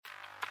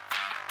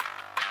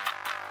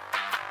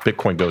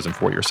Bitcoin goes in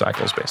 4-year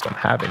cycles based on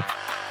halving.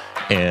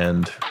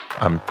 And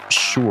I'm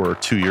sure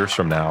 2 years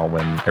from now,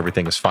 when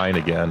everything is fine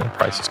again and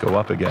prices go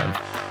up again,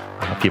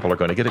 people are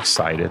going to get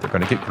excited, they're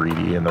going to get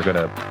greedy, and they're going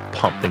to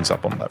pump things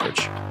up on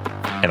leverage.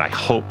 And I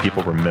hope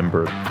people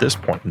remember this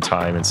point in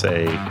time and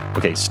say,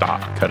 okay,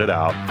 stop, cut it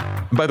out.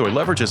 And by the way,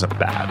 leverage isn't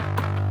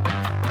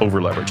bad.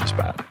 Over leverage is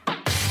bad.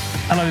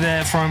 Hello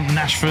there from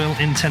Nashville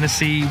in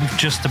Tennessee. We've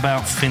just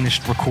about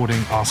finished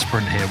recording our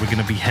sprint here. We're going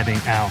to be heading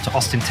out to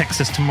Austin,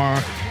 Texas tomorrow.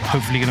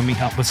 Hopefully going to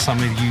meet up with some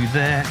of you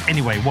there.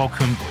 Anyway,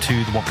 welcome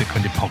to the What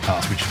Bitcoin Did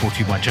podcast, which is brought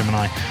to you by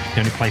Gemini, the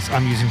only place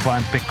I'm using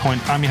via Bitcoin.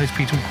 I'm your host,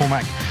 Peter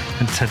McCormack,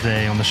 and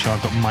today on the show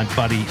I've got my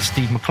buddy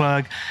Steve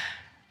McClurg.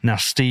 Now,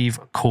 Steve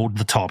called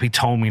the top. He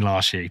told me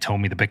last year, he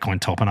told me the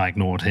Bitcoin top, and I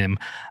ignored him.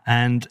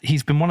 And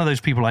he's been one of those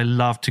people I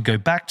love to go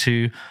back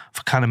to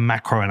for kind of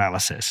macro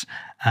analysis.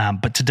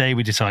 But today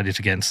we decided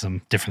to get into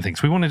some different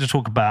things. We wanted to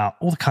talk about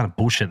all the kind of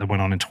bullshit that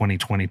went on in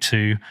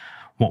 2022,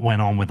 what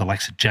went on with the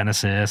likes of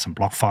Genesis and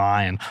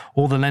BlockFi and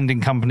all the lending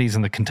companies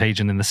and the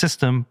contagion in the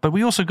system. But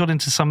we also got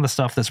into some of the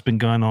stuff that's been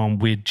going on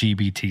with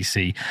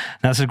GBTC.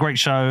 Now, it's a great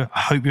show. I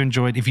hope you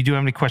enjoyed. If you do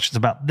have any questions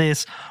about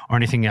this or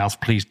anything else,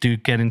 please do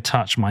get in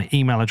touch. My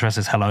email address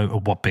is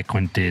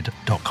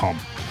hello@whatbitcoindid.com.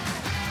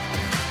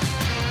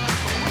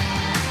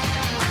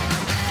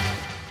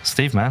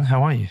 Steve, man,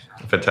 how are you?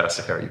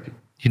 Fantastic. How are you, Pete?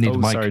 You need a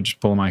mic. Sorry, just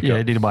pull the mic up. Yeah,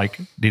 you need a mic.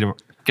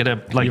 Get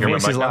a like. Your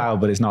voice is loud,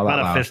 but it's not that Let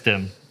a loud. fist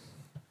in.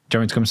 Do you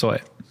want me to come sort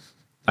it?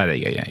 Oh, there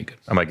you go. Yeah, you're good.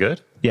 Am I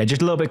good? Yeah,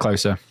 just a little bit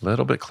closer. A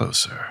little bit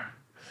closer.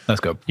 Let's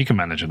go. You can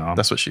manage an arm.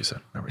 That's what she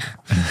said. There we go.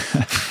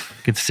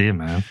 Good to see you,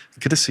 man.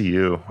 Good to see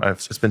you.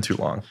 It's been too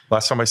long.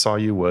 Last time I saw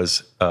you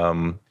was We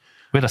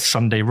had a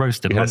Sunday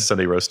roast in we had a London.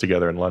 Sunday roast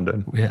together in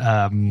London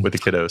with the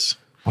kiddos.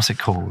 What's it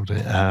called?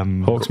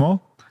 Hawksmoor?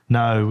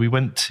 No, we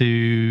went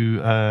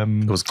to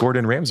It was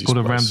Gordon Ramsay's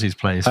Gordon place. Ramsay's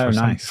place Oh,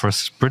 nice. for a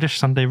British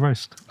Sunday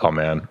roast. Oh,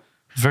 man.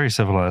 Very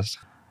civilized.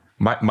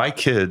 My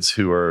kids,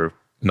 who are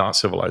not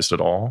civilized at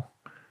all,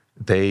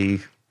 they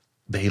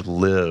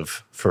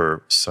live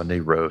for Sunday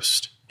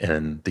roast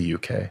in the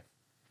UK.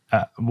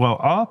 Well,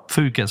 our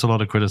food gets a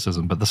lot of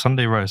criticism, but the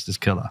Sunday roast is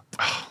killer.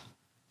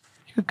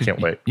 Can't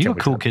wait. You Can't got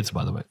wait cool to- kids,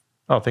 by the way.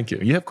 Oh, thank you.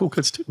 You have cool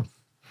kids too.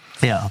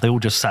 Yeah, they all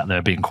just sat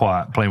there being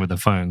quiet, playing with their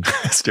phones.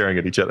 Staring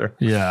at each other.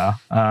 Yeah.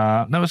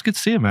 No, it was good to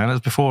see you, man. It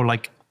was before,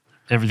 like,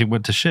 everything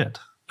went to shit.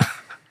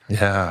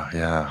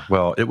 Yeah.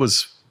 Well, it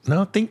was,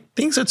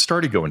 things had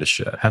started going to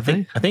shit. Have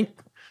they? I think,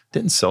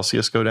 didn't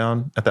Celsius go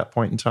down at that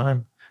point in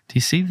time? Do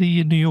you see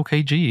the New York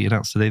AG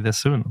announced today they're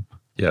suing them?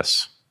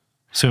 Yes.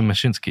 Suing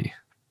Mashinsky.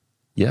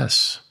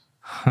 Yes.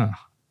 Huh.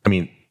 I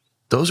mean,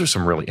 those are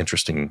some really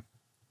interesting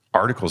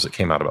articles that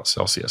came out about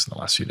Celsius in the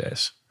last few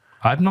days.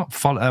 I've not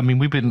followed. I mean,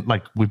 we've been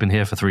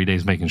here for 3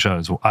 days making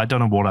shows. I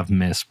don't know what I've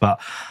missed, but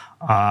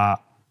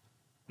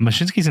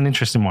Mashinsky's an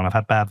interesting one. I've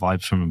had bad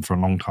vibes from him for a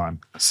long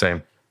time.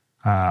 Same.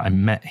 I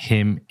met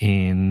him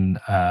in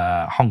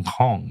Hong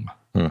Kong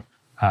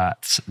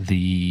at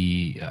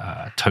the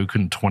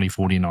Token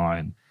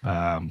 2049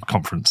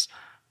 conference.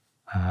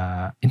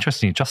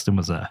 Interesting. Justin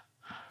was there.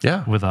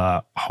 Yeah. With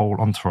a whole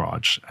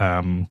entourage.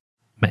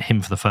 Met him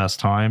for the first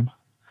time.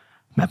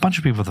 Met a bunch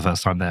of people for the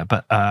first time there,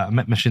 but I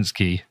met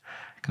Mashinsky.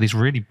 Got these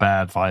really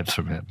bad vibes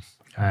from him,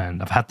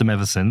 and I've had them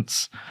ever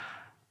since.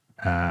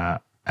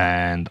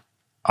 And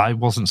I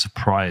wasn't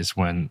surprised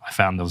when I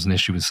found there was an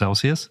issue with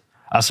Celsius.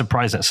 I was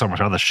surprised that so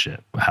much other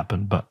shit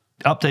happened, but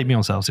update me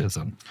on Celsius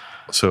then.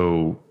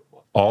 So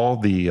all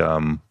the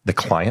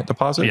client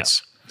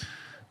deposits,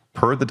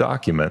 per the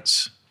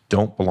documents,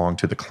 don't belong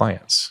to the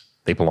clients.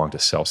 They belong to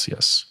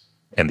Celsius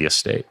and the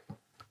estate.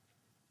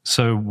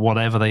 So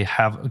whatever they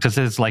have, because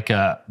there's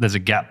a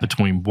gap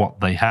between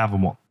what they have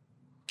and what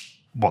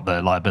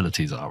their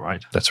liabilities are,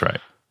 right? That's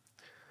right.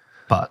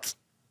 But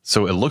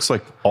So it looks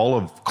like all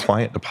of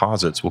client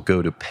deposits will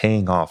go to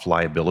paying off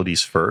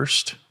liabilities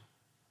first,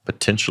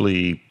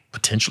 potentially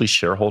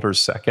shareholders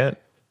second,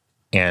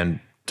 and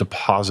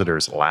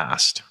depositors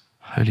last.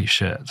 holy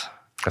shit.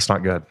 That's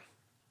not good.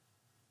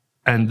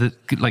 And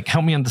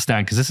help me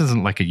understand, because this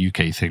isn't like a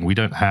UK thing. We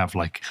don't have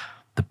like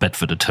the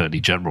Bedford Attorney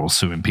General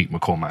suing Pete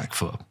McCormack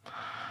for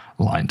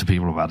lying to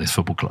people about his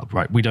football club,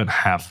 right? We don't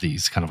have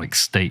these kind of like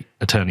state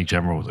attorney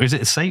generals. Or is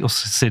it a state or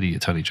city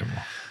attorney general?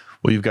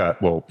 Well, you've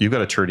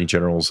got attorney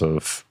generals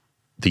of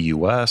the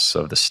U.S.,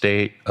 of the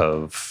state,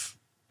 of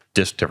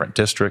different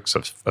districts,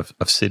 of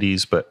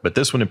cities, but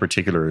this one in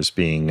particular is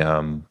being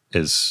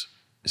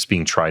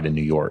tried in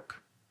New York.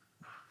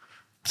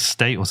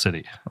 State or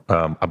city?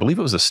 I believe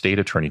it was a state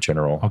attorney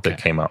general that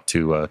came out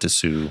to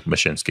sue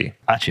Mashinsky.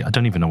 Actually, I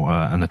don't even know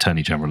what an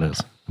attorney general is,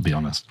 to be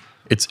honest.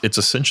 It's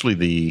essentially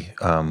the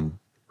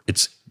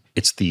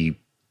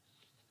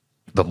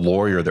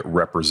lawyer that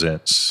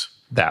represents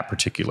that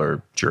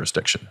particular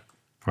jurisdiction.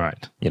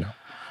 Right. You know.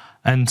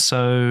 And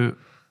so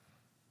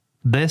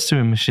they're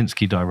suing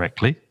Mashinsky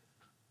directly.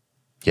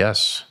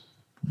 Yes.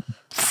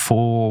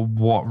 For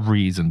what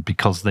reason?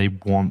 Because they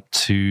want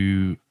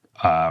to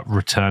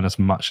return as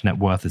much net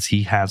worth as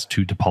he has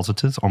to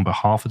depositors on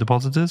behalf of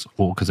depositors,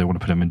 or because they want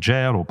to put him in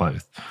jail, or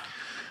both?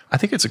 I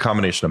think it's a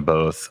combination of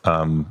both.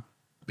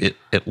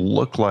 It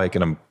looked like,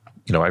 and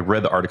I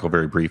read the article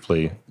very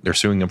briefly. They're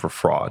suing him for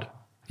fraud.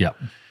 Yeah.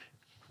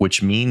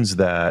 Which means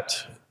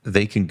that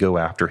they can go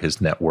after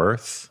his net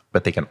worth,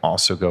 but they can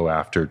also go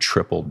after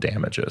triple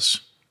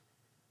damages.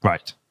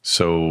 Right.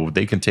 So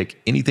they can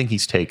take anything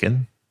he's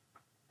taken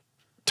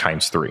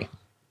times 3.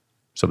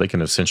 So they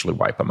can essentially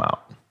wipe him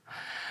out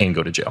and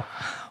go to jail.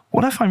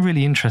 What I find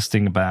really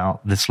interesting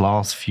about this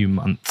last few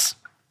months,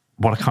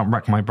 what I can't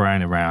wrap my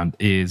brain around,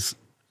 is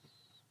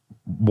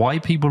why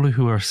people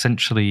who are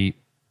essentially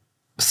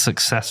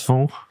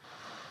successful,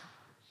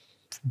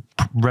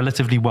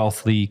 relatively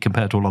wealthy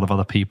compared to a lot of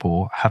other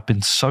people, have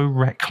been so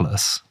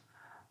reckless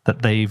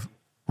that they've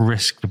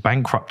risked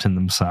bankrupting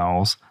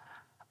themselves,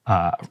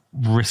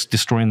 risked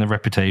destroying their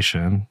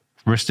reputation,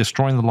 risked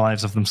destroying the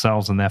lives of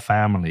themselves and their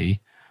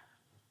family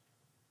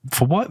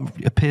for what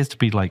appears to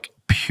be like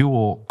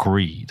pure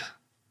greed.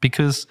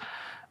 Because,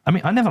 I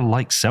mean, I never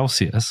liked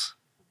Celsius,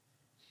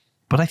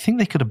 but I think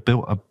they could have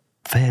built a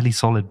fairly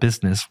solid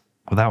business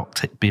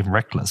without being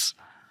reckless.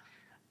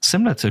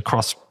 Similar to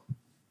across,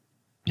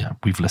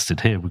 we've listed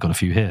here, we've got a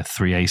few here,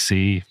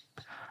 3AC,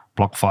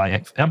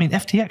 BlockFi. I mean,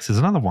 FTX is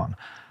another one.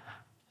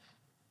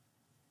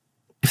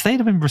 If they'd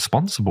have been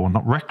responsible and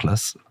not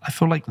reckless, I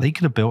feel like they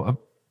could have built a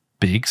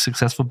big,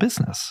 successful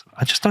business.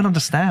 I just don't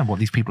understand what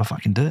these people are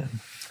fucking doing.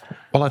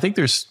 Well, I think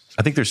there's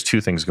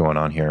 2 things going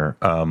on here.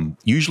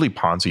 Usually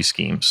Ponzi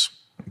schemes.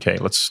 Okay,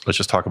 let's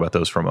just talk about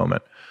those for a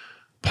moment.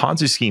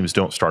 Ponzi schemes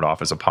don't start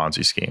off as a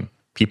Ponzi scheme.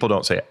 People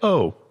don't say,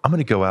 "Oh, I'm going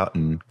to go out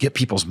and get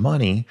people's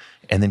money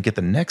and then get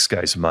the next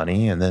guy's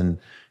money and then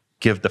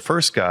give the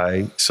first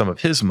guy some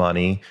of his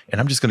money,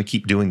 and I'm just going to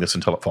keep doing this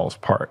until it falls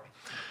apart."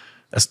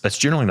 That's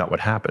generally not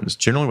what happens.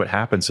 Generally what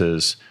happens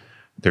is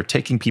they're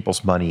taking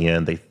people's money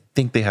in, they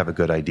think they have a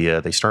good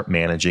idea, they start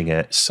managing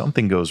it,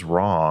 something goes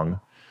wrong,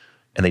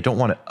 and they don't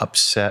want to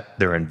upset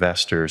their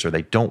investors, or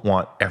they don't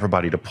want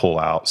everybody to pull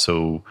out.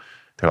 So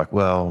they're like,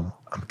 well,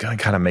 I'm going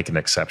to kind of make an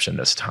exception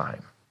this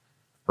time,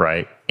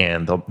 right?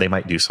 And they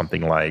might do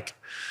something like,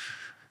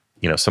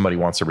 somebody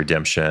wants a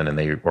redemption, and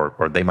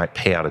they might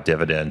pay out a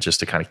dividend just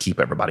to kind of keep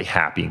everybody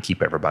happy and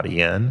keep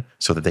everybody in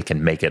so that they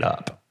can make it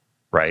up,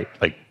 right?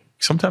 Like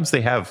sometimes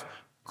they have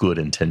good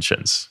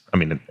intentions. I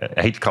mean,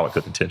 I hate to call it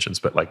good intentions,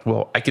 but like,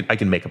 well, I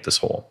can make up this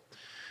hole.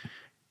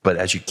 But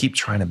as you keep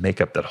trying to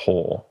make up that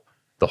hole,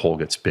 the hole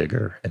gets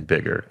bigger and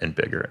bigger and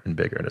bigger and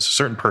bigger. And it's a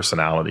certain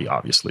personality,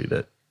 obviously,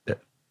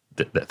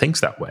 that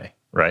thinks that way,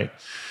 right?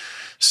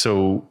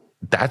 So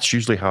that's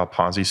usually how a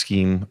Ponzi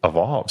scheme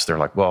evolves. They're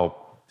like,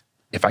 well,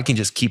 if I can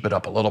just keep it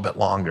up a little bit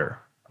longer,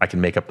 I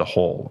can make up the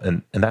hole.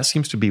 And that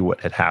seems to be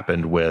what had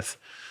happened with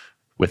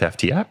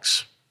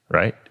FTX,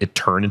 right? It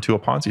turned into a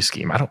Ponzi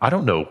scheme. I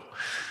don't know.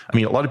 I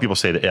mean, a lot of people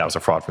say that, it was a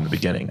fraud from the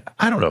beginning.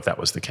 I don't know if that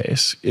was the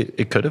case.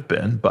 It could have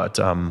been, but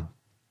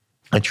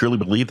I truly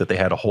believe that they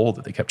had a hole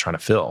that they kept trying to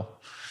fill.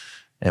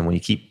 And when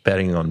you keep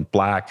betting on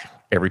black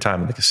every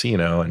time in the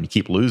casino and you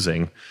keep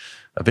losing,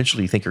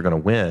 eventually you think you're going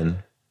to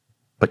win,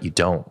 but you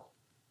don't.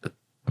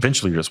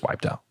 Eventually you're just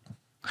wiped out.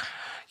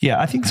 Yeah,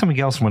 I think something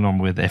else went on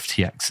with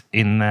FTX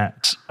in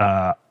that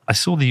I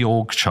saw the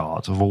org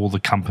chart of all the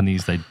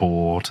companies they'd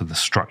bought and the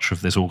structure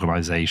of this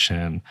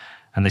organization,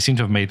 and they seem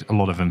to have made a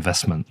lot of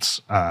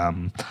investments.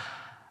 I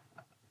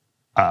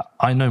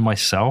know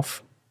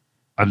myself,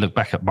 I look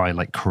back at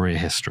my career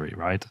history,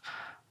 right?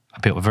 I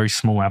built a very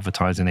small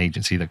advertising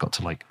agency that got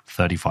to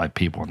 35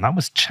 people, and that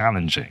was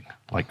challenging,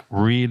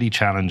 really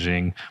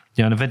challenging.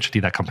 And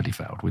eventually that company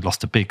failed. We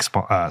lost a big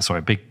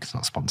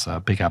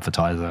big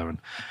advertiser, and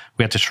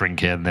we had to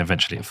shrink it, and then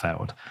eventually it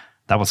failed.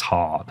 That was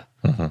hard.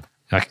 Mm-hmm.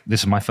 This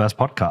is my first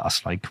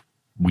podcast.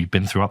 We've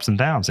been through ups and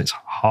downs. It's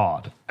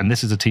hard, and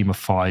this is a team of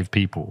 5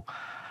 people.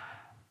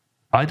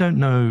 I don't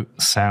know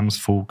Sam's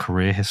full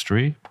career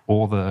history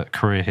or the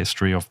career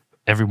history of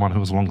everyone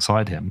who was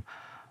alongside him,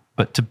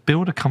 but to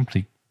build a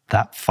company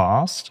that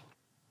fast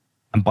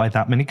and buy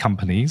that many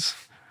companies,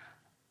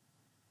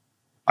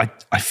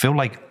 I feel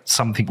like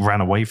something ran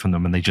away from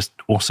them, and they just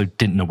also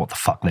didn't know what the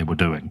fuck they were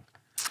doing.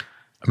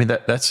 I mean,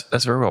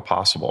 that's very well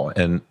possible.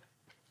 And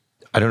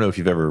I don't know if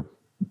you've ever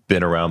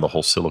been around the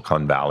whole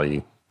Silicon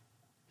Valley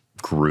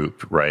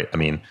group, right? I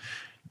mean,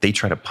 they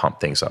try to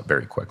pump things up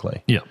very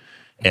quickly. Yeah.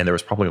 And there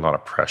was probably a lot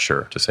of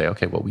pressure to say,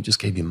 okay, well, we just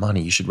gave you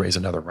money. You should raise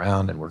another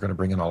round, and we're going to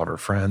bring in all of our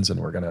friends, and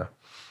we're going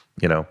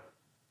to,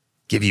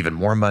 give you even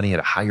more money at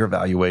a higher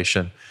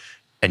valuation.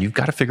 And you've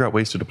got to figure out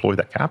ways to deploy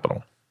that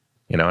capital.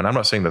 And I'm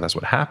not saying that that's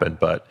what happened,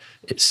 but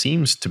it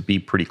seems to be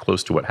pretty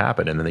close to what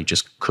happened, and then they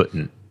just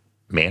couldn't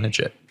manage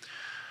it.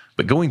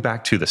 But going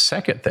back to the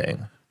second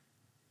thing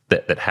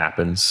that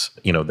happens,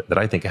 that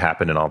I think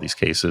happened in all these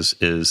cases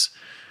is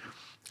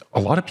a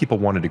lot of people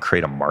wanted to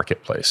create a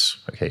marketplace.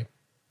 Okay.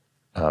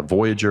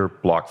 Voyager,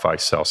 BlockFi,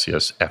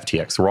 Celsius,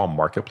 FTX, they're all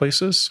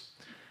marketplaces.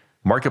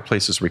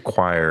 Marketplaces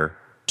require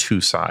 2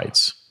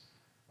 sides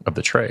of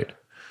the trade.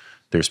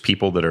 There's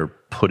people that are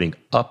putting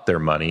up their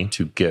money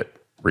to get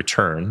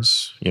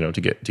returns, to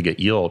get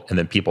yield, and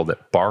then people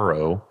that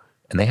borrow,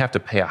 and they have to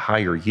pay a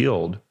higher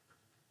yield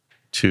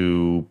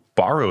to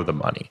borrow the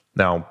money.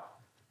 Now,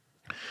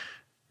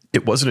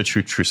 it wasn't a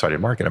true two-sided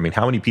market. I mean,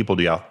 how many people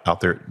out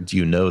there do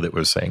you know that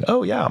was saying,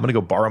 "Oh yeah, I'm going to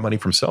go borrow money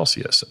from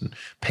Celsius and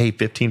pay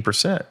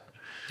 15%"?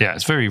 Yeah,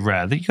 it's very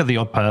rare. You get the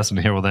odd person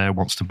here or there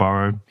wants to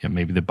borrow.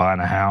 Maybe they're buying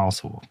a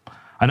house, or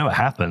I know it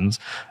happens.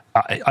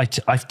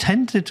 I've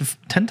tended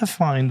to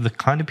find the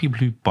kind of people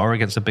who borrow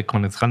against the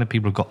Bitcoin are the kind of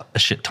people who've got a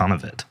shit ton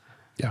of it.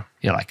 Yeah.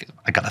 Yeah, like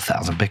I got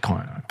 1,000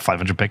 Bitcoin,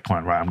 500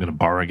 Bitcoin, right? I'm going to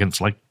borrow against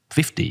like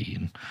 50.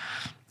 And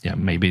yeah,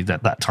 maybe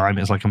that time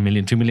it's like $1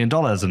 million, $2 million.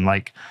 And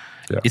like,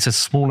 it's a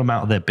small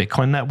amount of their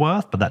Bitcoin net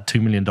worth, but that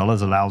 $2 million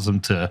allows them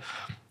to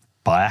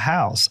buy a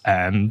house,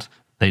 and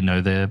they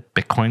know their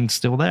Bitcoin's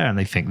still there, and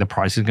they think the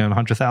price is going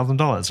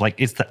 $100,000. Like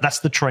that's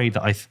the trade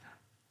that I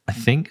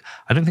think.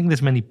 I don't think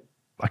there's many.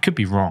 I could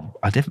be wrong.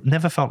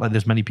 Never felt like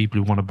there's many people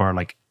who want to borrow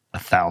like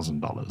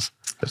 $1,000.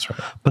 That's right.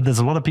 But there's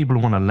a lot of people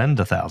who want to lend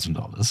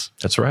 $1,000.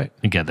 That's right.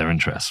 And get their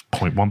interest.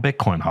 0.1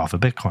 Bitcoin, half a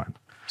Bitcoin.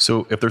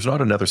 So if there's not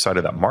another side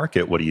of that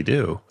market, what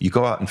do? You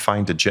go out and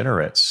find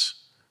degenerates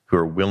who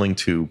are willing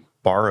to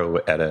borrow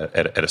at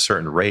a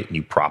certain rate, and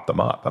you prop them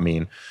up. I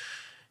mean,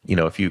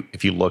 if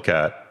you look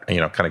at,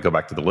 kind of go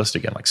back to the list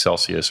again, like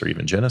Celsius or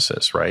even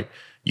Genesis, right?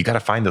 You got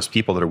to find those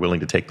people that are willing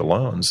to take the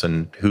loans.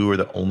 And who are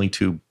the only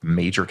two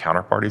major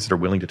counterparties that are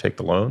willing to take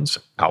the loans?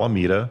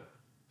 Alameda,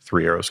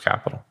 Three Arrows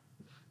Capital.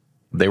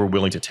 They were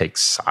willing to take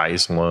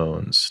size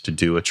loans to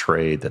do a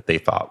trade that they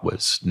thought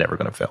was never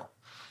going to fail.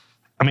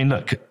 I mean,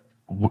 look,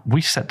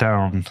 we sat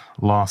down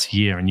last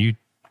year, and you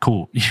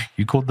called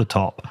the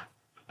top.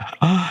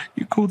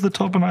 You called the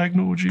top, and I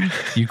ignored you.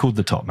 You called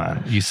the top,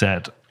 man. You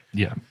said,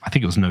 yeah, I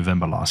think it was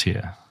November last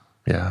year.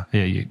 Yeah.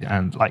 Yeah,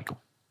 and like,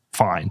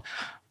 fine.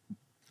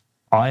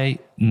 I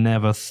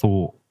never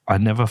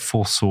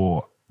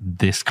foresaw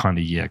this kind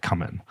of year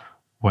coming,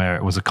 where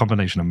it was a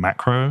combination of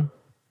macro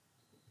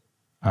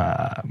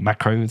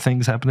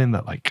things happening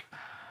that like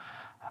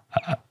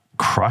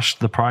crushed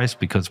the price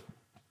because,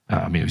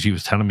 I mean, you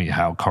was telling me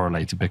how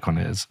correlated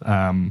Bitcoin is.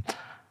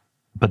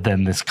 But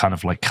then this kind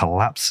of like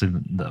collapse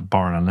in the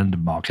borrowing and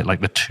lending market, like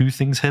the two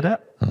things hit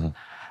it. Mm-hmm.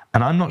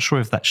 And I'm not sure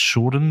if that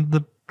shortened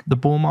the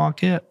bull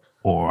market,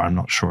 or I'm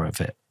not sure if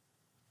it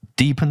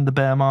deepened the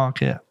bear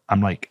market.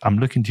 I'm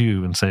looking to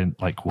you and saying,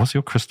 like, what's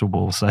your crystal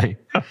ball say?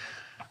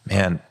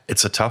 Man,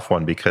 it's a tough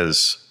one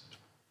because,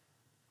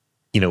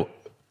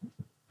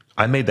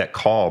 I made that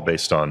call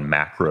based on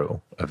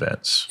macro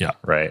events. Yeah.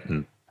 Right.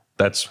 And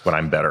that's what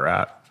I'm better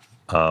at.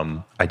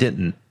 I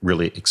didn't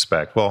really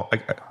expect, I'll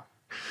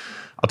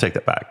take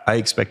that back. I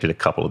expected a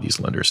couple of these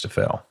lenders to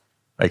fail.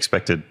 I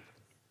expected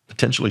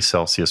potentially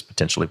Celsius,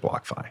 potentially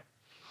BlockFi.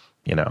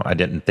 I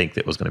didn't think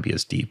that it was going to be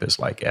as deep as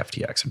like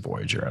FTX and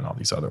Voyager and all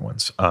these other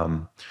ones.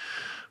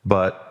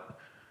 But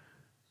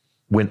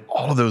when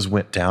all of those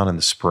went down in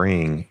the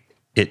spring,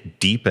 it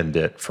deepened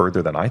it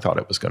further than I thought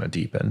it was going to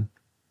deepen.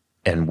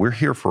 And we're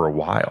here for a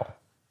while.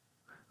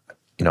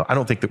 I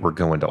don't think that we're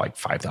going to like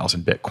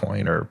 5,000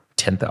 Bitcoin or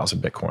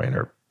 10,000 Bitcoin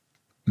or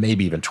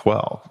maybe even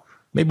 12.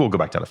 Maybe we'll go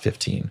back down to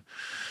 15.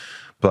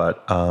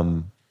 But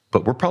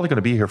we're probably going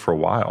to be here for a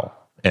while.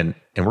 And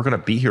we're going to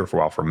be here for a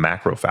while for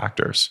macro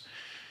factors.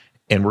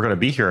 And we're going to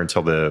be here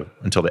until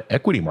the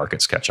equity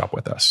markets catch up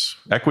with us.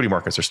 Equity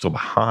markets are still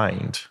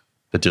behind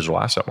the digital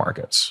asset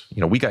markets.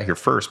 We got here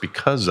first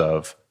because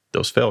of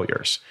those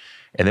failures.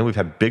 And then we've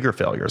had bigger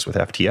failures with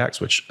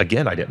FTX, which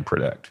again, I didn't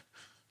predict.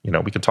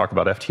 We could talk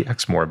about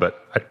FTX more,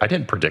 but I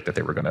didn't predict that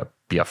they were going to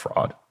be a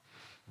fraud.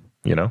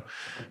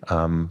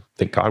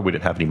 Thank God we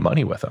didn't have any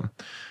money with them.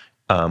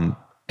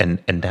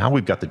 And now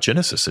we've got the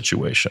Genesis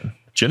situation.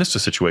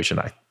 Genesis situation,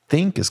 I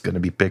think, is going to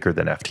be bigger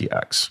than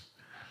FTX.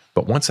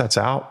 But once that's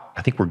out,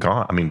 I think we're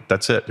gone. I mean,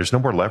 that's it. There's no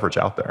more leverage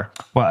out there.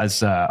 Well,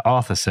 as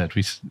Arthur said,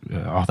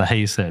 Arthur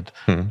Hayes said,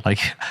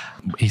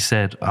 he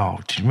said, "Oh,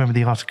 do you remember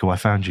the article I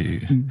found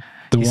you?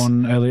 The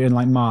one earlier in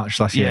like March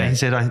last year." Yeah, he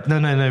said,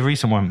 no,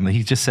 recent one.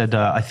 He just said,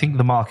 I think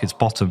the market's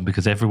bottom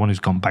because everyone who's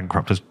gone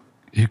bankrupt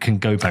who can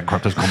go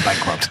bankrupt has gone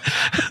bankrupt.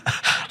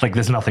 Like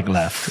there's nothing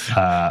left.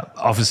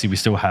 Obviously, we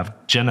still have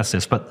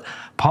Genesis, but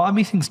part of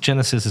me thinks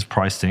Genesis is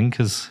priced in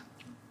because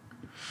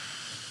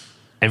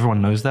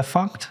everyone knows they're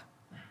fucked.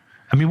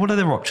 I mean, what are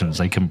their options?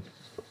 They can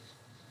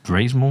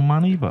raise more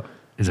money, but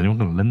is anyone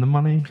going to lend them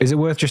money? Is it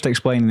worth just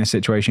explaining the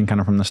situation kind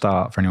of from the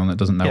start for anyone that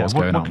doesn't know what's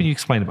going on? What can you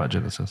explain about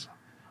Genesis?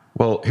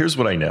 Well, here's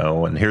what I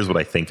know, and here's what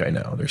I think I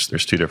know.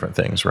 There's two different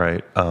things,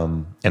 right?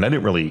 And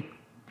I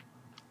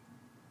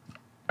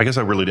guess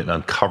I really didn't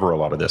uncover a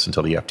lot of this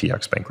until the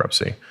FTX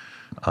bankruptcy.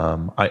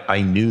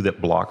 I knew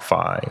that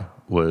BlockFi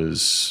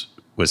was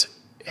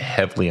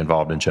heavily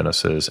involved in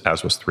Genesis,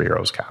 as was Three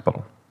Arrows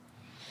Capital.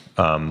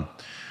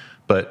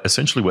 But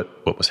essentially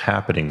what was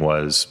happening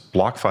was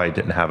BlockFi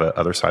didn't have a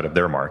other side of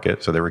their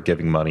market, so they were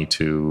giving money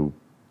to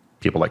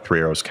people like Three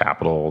Arrows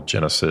Capital,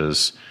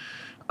 Genesis,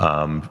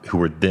 who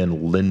were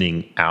then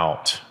lending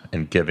out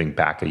and giving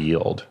back a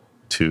yield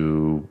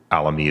to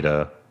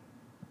Alameda,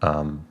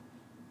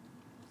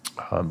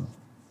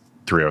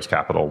 Three Arrows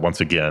Capital once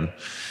again.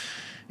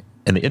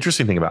 And the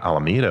interesting thing about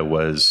Alameda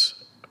was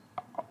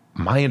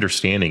my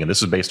understanding, and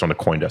this is based on a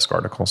CoinDesk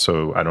article,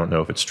 so I don't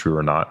know if it's true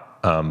or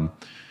not,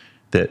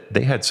 that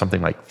they had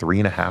something like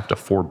 $3.5 to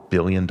 $4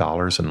 billion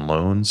in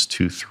loans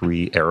to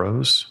Three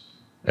Arrows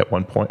at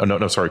one point.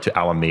 To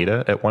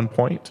Alameda at one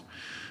point.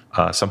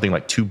 Something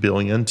like $2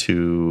 billion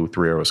to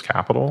Three Arrows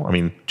Capital. I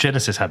mean,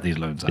 Genesis had these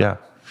loans. Yeah.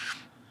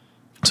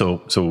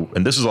 So,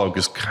 and this is all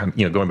just kind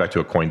of, going back to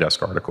a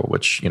CoinDesk article,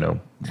 which,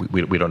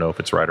 we don't know if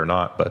it's right or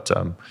not, but,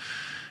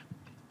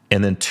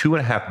 and then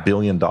 $2.5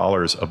 billion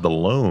of the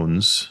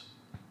loans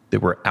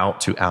that were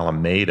out to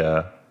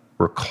Alameda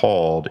were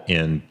called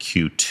in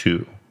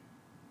Q2.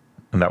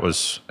 And that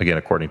was, again,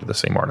 according to the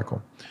same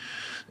article.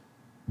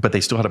 But they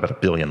still had about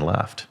 $1 billion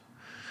left.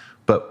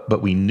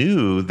 But we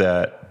knew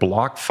that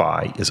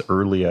BlockFi, as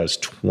early as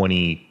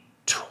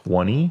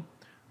 2020,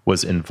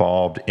 was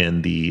involved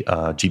in the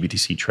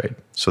GBTC trade.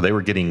 So they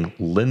were getting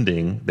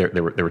lending.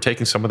 They were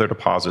taking some of their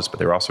deposits, but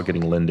they were also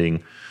getting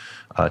lending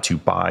to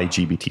buy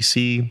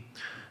GBTC.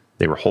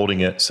 They were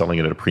holding it, selling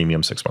it at a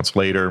premium 6 months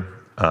later,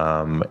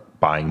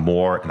 buying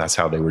more, and that's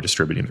how they were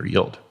distributing their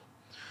yield.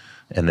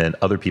 And then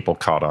other people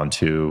caught on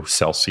to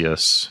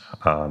Celsius.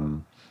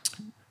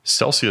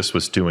 Celsius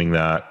was doing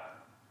that.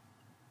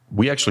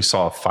 We actually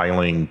saw a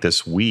filing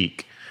this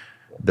week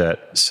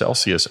that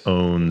Celsius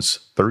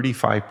owns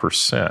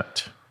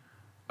 35%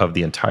 of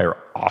the entire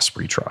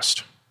Osprey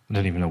Trust. I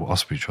don't even know what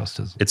Osprey Trust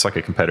is. It's like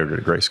a competitor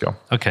to Grayscale.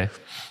 Okay.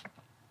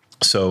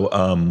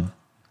 So,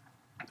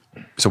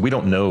 so we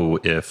don't know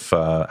if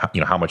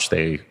how much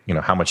they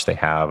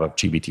have of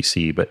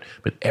GBTC, but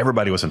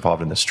everybody was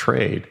involved in this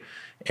trade.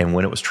 And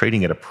when it was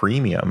trading at a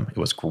premium, it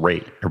was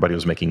great. Everybody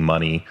was making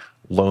money,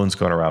 loans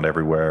going around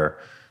everywhere,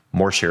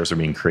 more shares are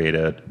being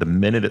created. The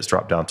minute it's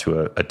dropped down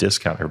to a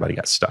discount, everybody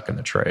got stuck in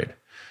the trade.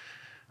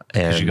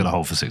 Because you got to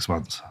hold for 6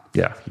 months.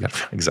 Yeah,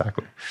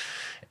 exactly.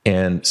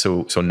 And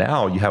so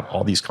now you have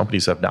all these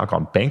companies that have now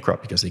gone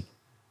bankrupt because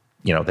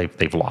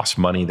they've lost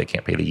money, they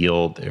can't pay the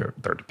yield, their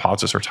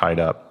deposits are tied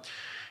up,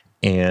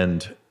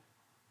 and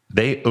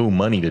they owe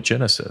money to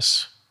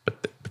Genesis,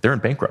 but they're in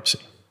bankruptcy.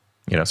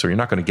 So you're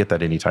not going to get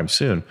that anytime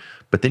soon.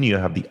 But then you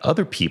have the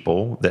other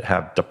people that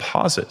have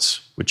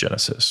deposits with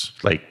Genesis,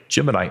 like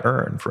Gemini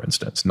Earn, for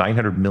instance,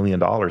 $900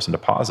 million in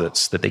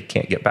deposits that they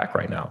can't get back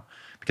right now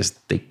because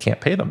they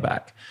can't pay them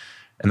back.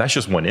 And that's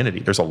just one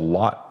entity. There's a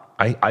lot.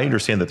 I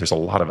understand that there's a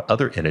lot of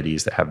other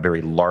entities that have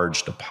very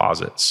large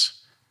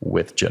deposits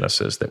with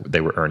Genesis that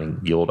they were earning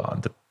yield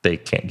on that they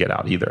can't get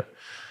out either.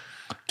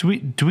 Do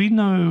we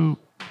know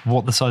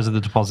what the size of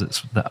the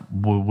deposits that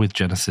were with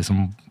Genesis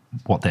and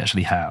what they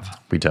actually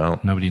have? We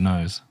don't. Nobody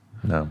knows.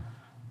 No.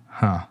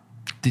 Huh.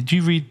 Did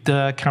you read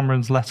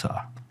Cameron's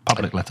letter,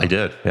 public letter? I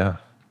did, yeah.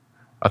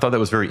 I thought that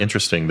was very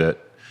interesting that,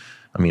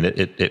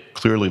 it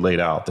clearly laid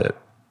out that,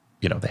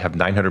 they have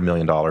 $900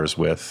 million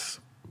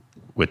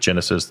with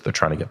Genesis that they're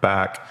trying to get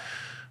back,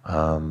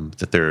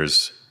 that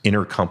there's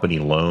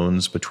intercompany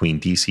loans between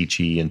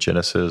DCG and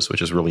Genesis,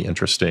 which is really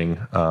interesting.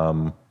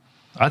 I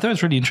thought it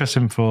was really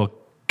interesting for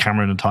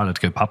Cameron and Tyler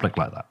to go public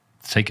like that,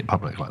 to take it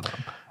public like that.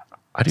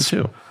 I do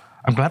too.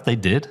 I'm glad they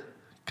did,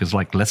 because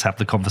let's have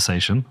the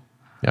conversation.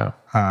 Yeah.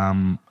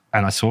 And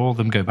I saw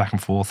them go back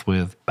and forth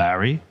with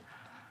Barry.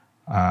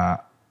 I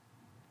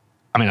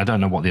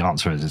don't know what the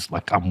answer is. It's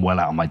like I'm well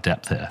out of my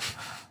depth here.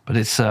 But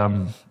it's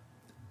a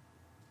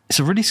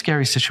really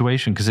scary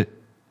situation because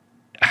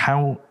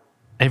how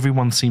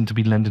everyone seemed to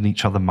be lending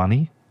each other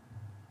money.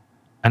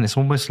 And it's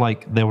almost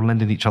like they were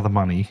lending each other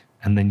money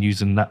and then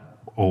using that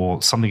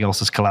or something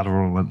else as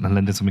collateral and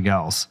lending something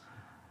else.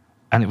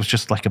 And it was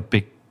just like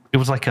it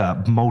was like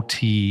a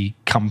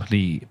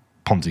multi-company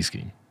Ponzi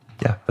scheme.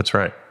 Yeah, that's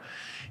right.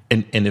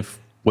 And if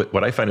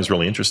what I find is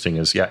really interesting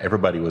is,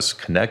 everybody was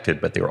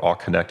connected, but they were all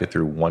connected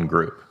through one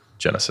group,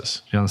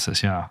 Genesis.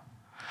 Genesis, yeah.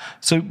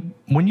 So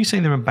when you say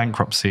they're in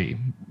bankruptcy,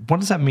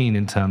 what does that mean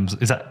in terms?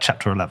 Is that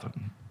Chapter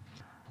 11?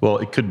 Well,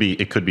 it could be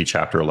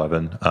Chapter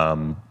 11.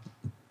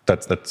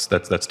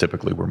 That's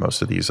typically where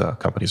most of these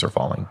companies are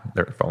falling.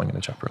 They're falling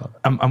into Chapter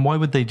 11. And why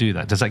would they do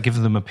that? Does that give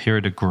them a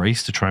period of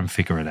grace to try and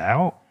figure it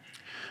out?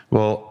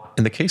 Well,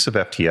 in the case of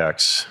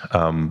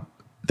FTX,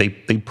 they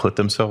put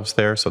themselves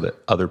there so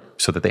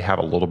that they have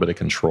a little bit of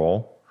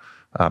control.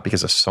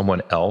 Because if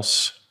someone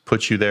else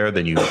puts you there,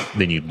 then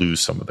you lose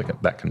some of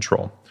that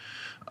control.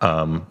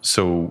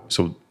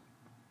 So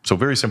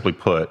very simply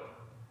put,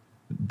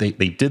 they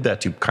did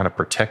that to kind of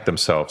protect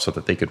themselves so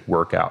that they could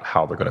work out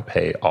how they're going to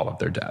pay all of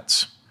their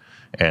debts.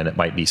 And it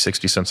might be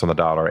 60 cents on the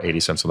dollar, 80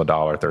 cents on the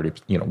dollar, 30.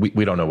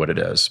 We don't know what it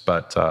is,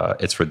 but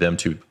it's for them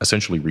to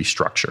essentially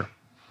restructure.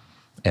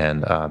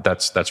 And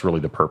that's really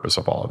the purpose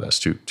of all of this,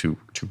 to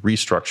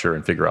restructure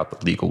and figure out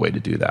the legal way to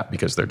do that,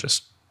 because they're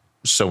just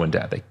so in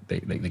debt they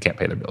can't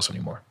pay their bills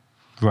anymore.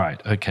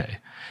 Right. Okay.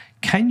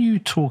 Can you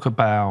talk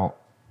about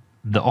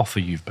the offer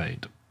you've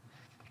made?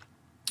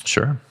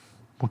 Sure.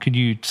 What can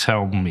you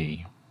tell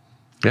me?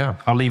 Yeah,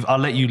 I'll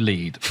let you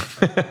lead,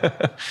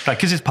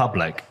 because it's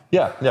public.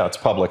 Yeah, it's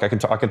public. I can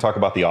talk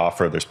about the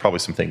offer. There's probably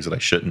some things that I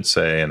shouldn't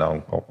say, and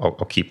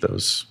I'll keep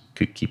those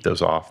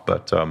off.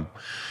 But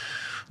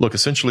look,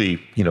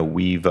 essentially,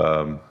 we've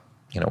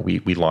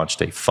we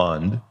launched a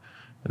fund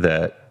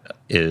that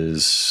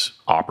is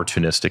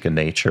opportunistic in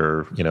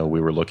nature.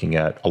 We were looking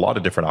at a lot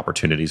of different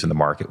opportunities in the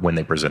market when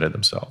they presented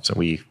themselves. And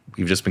we've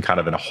just been kind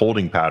of in a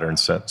holding pattern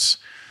since,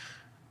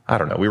 I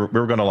don't know, we were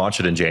going to launch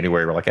it in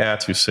January. We're like,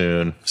 too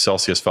soon.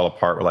 Celsius fell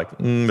apart. We're like,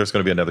 there's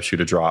going to be another shoe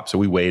to drop. So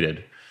we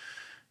waited.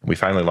 We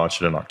finally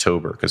launched it in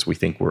October because we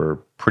think we're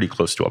pretty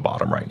close to a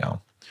bottom right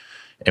now.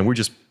 And we're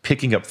just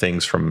picking up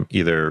things from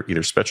either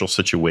special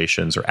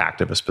situations or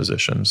activist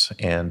positions.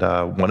 And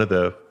one of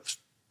the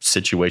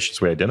situations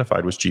we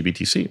identified was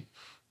GBTC.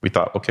 We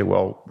thought, okay,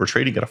 well, we're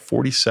trading at a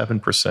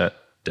 47%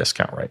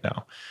 discount right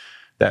now.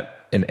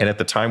 And at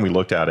the time we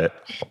looked at it,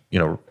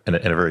 in a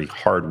very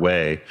hard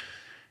way,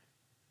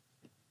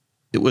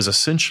 it was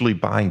essentially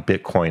buying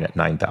Bitcoin at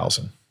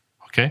 9,000.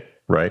 Okay.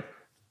 Right?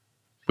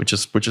 Which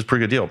is a pretty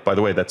good deal. By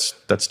the way, that's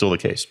still the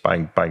case,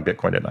 buying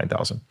Bitcoin at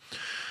 9,000.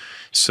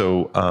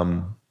 So,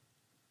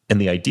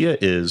 and the idea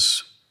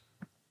is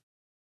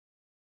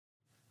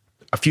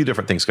a few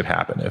different things could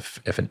happen.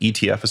 If an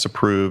ETF is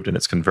approved and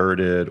it's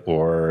converted,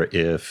 or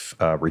if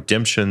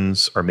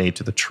redemptions are made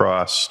to the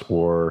trust,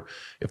 or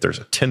if there's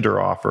a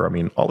tender offer,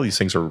 all of these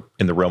things are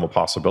in the realm of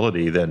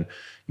possibility, then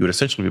you would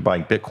essentially be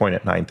buying Bitcoin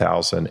at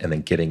 9,000 and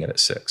then getting it at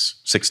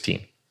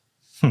 16.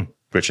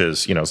 Which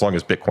is, as long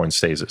as Bitcoin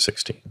stays at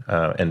 16.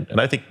 And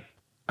I think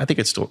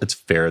it's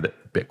fair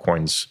that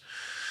Bitcoin's,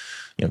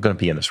 going to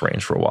be in this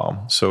range for a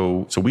while.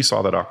 So we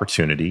saw that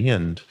opportunity,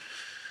 and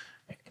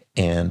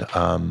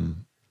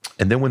then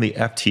when the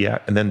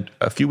FTX, and then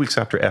a few weeks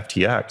after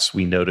FTX,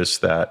 we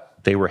noticed that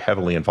they were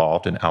heavily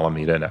involved in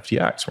Alameda and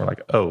FTX. We're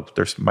like,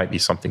 there might be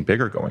something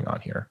bigger going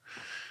on here.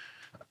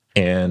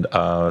 And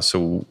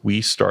so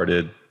we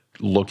started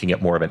looking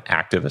at more of an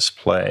activist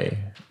play,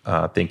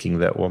 thinking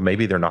that, well,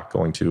 maybe they're not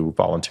going to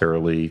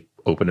voluntarily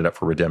open it up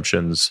for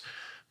redemptions.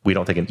 We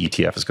don't think an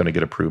ETF is going to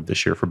get approved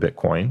this year for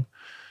Bitcoin.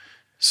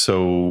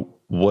 So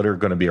what are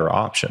going to be our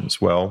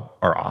options? Well,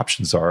 our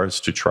options is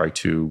to try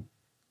to,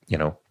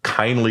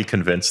 kindly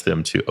convince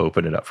them to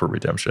open it up for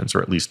redemptions,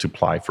 or at least to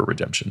apply for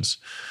redemptions,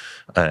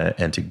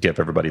 and to give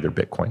everybody their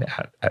Bitcoin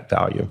at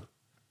value.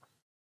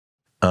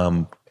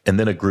 And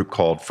then a group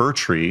called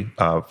Furtree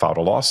filed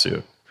a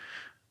lawsuit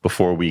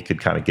before we could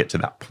kind of get to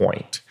that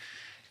point.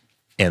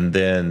 And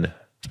then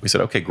we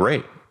said, okay,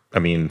 great.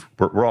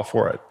 We're all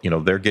for it.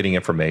 They're getting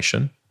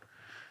information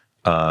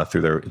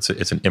through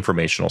it's an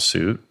informational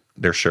suit.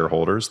 They're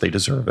shareholders. They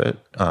deserve it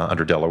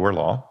under Delaware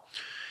law.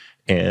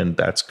 And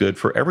that's good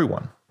for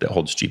everyone that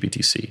holds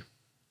GBTC.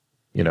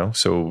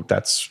 So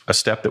that's a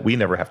step that we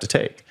never have to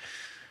take.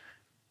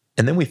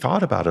 And then we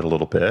thought about it a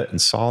little bit and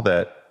saw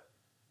that,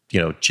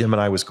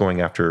 Gemini was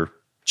going after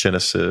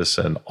Genesis,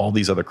 and all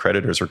these other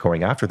creditors are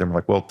going after them. We're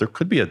like, well, there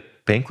could be a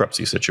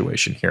bankruptcy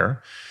situation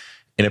here.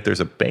 And if there's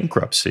a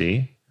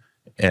bankruptcy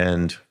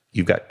and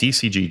you've got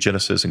DCG,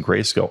 Genesis, and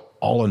Grayscale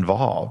all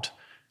involved,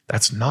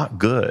 that's not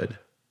good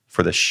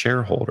for the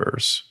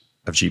shareholders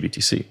of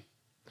GBTC.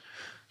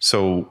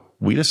 So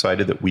we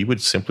decided that we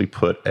would simply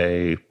put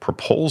a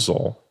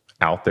proposal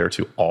out there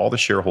to all the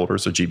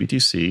shareholders of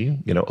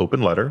GBTC,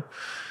 open letter,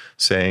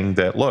 saying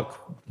that, look,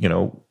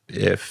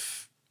 if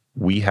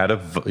we had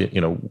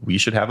we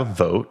should have a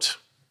vote,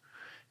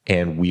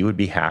 and we would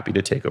be happy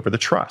to take over the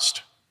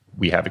trust.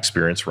 We have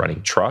experience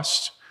running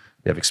trust.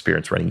 We have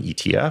experience running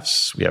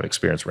ETFs. We have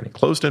experience running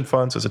closed-end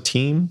funds as a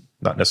team,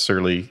 not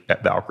necessarily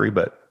at Valkyrie,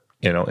 but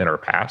in our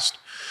past.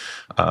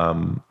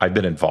 I've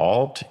been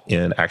involved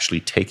in actually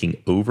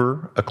taking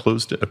over a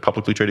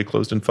publicly traded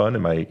closed-end fund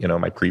in my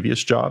my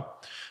previous job,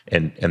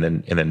 and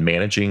then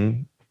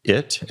managing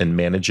it and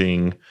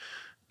managing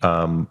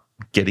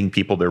getting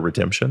people their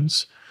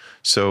redemptions.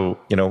 So,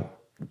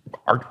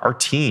 our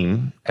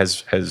team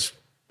has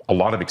a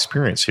lot of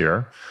experience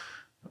here.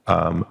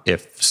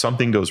 If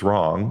something goes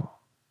wrong,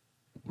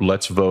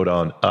 let's vote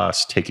on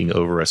us taking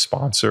over a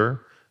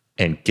sponsor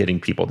and getting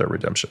people their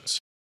redemptions.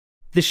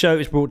 This show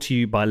is brought to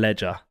you by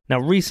Ledger. Now,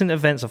 recent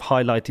events have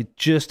highlighted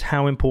just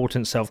how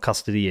important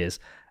self-custody is,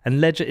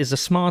 and Ledger is the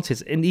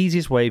smartest and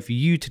easiest way for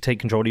you to take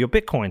control of your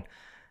Bitcoin.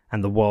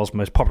 And the world's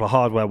most popular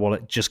hardware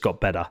wallet just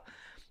got better.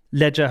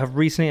 Ledger have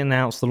recently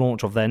announced the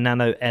launch of their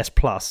Nano S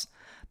Plus.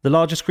 The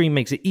larger screen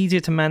makes it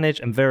easier to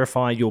manage and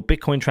verify your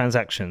Bitcoin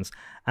transactions,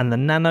 and the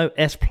Nano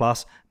S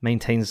Plus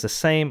maintains the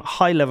same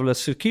high level of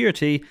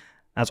security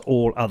as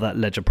all other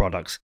Ledger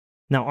products.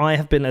 Now, I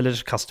have been a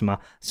Ledger customer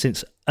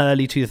since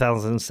early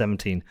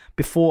 2017,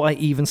 before I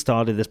even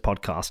started this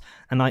podcast,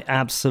 and I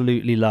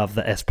absolutely love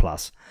the S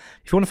Plus.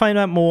 If you want to find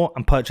out more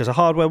and purchase a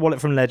hardware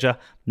wallet from Ledger,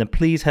 then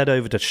please head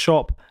over to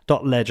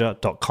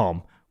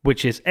shop.ledger.com,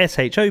 which is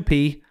shop.ledger.com.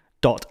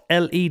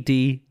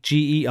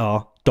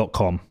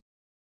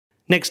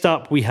 Next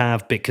up, we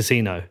have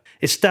BitCasino.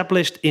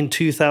 Established in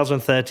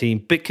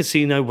 2013,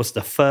 BitCasino was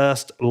the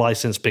first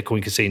licensed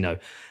Bitcoin casino,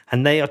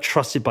 and they are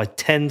trusted by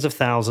tens of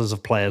thousands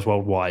of players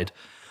worldwide.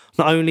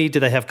 Not only do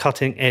they have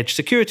cutting-edge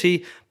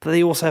security, but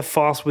they also have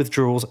fast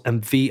withdrawals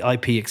and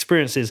VIP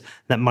experiences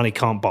that money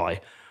can't buy.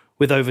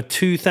 With over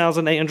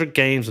 2,800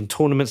 games and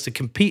tournaments to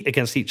compete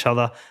against each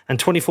other and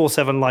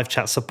 24/7 live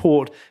chat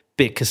support,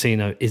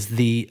 BitCasino is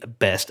the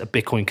best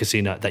Bitcoin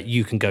casino that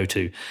you can go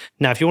to.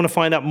 Now, if you want to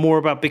find out more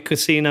about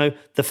BitCasino,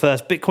 the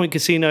first Bitcoin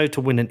casino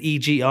to win an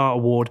EGR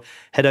award,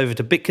 head over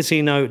to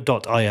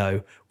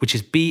bitcasino.io, which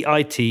is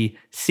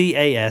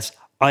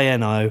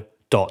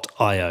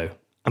BITCASINO.io.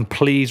 And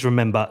please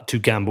remember to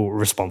gamble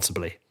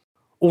responsibly.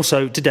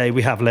 Also, today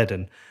we have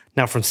Ledn.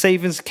 Now, from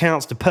savings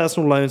accounts to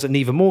personal loans and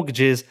even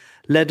mortgages,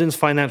 Ledn's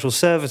financial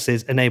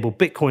services enable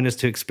Bitcoiners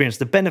to experience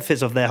the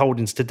benefits of their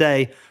holdings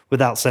today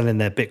without selling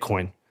their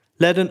Bitcoin.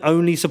 Ledn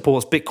only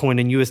supports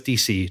Bitcoin and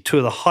USDC, two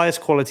of the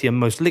highest quality and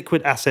most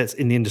liquid assets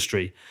in the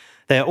industry.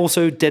 They are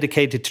also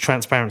dedicated to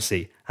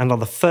transparency and are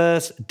the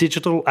first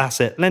digital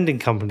asset lending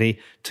company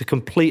to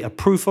complete a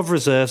proof of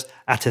reserves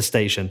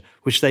attestation,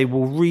 which they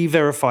will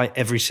re-verify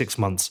every 6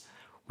 months.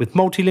 With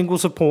multilingual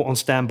support on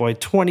standby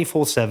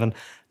 24/7,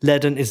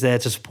 Ledn is there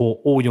to support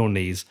all your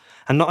needs.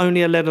 And not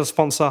only a Ledn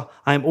sponsor,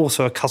 I am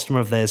also a customer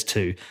of theirs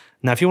too.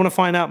 Now, if you want to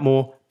find out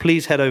more,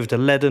 please head over to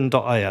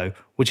ledn.io,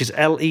 which is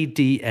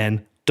LEDN.io.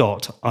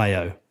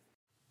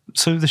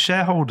 So the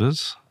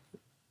shareholders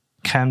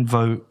can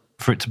vote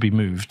for it to be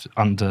moved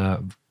under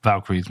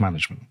Valkyrie's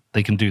management.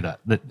 They can do that.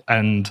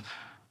 And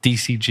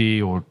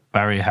DCG or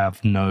Barry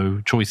have no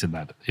choice in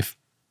that.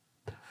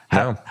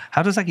 How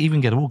does that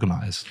even get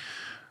organized?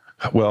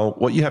 Well,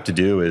 what you have to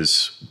do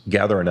is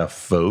gather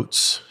enough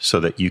votes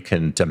so that you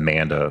can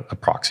demand a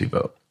proxy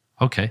vote.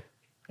 Okay.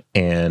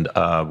 And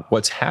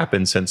what's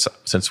happened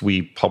since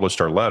we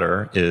published our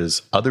letter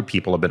is other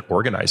people have been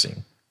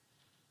organizing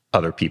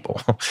other people.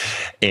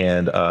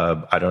 And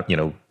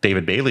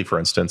David Bailey, for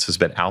instance, has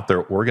been out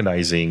there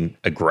organizing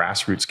a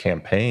grassroots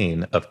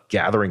campaign of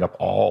gathering up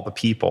all the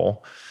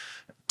people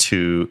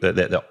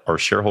that are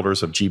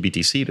shareholders of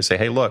GBTC to say,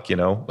 hey, look,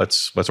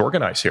 let's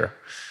organize here.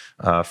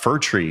 Fir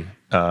Tree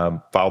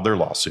filed their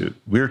lawsuit.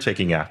 We're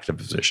taking active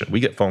position. We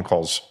get phone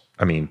calls.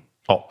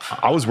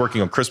 I was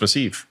working on Christmas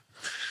Eve.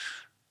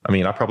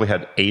 I probably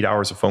had 8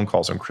 hours of phone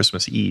calls on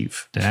Christmas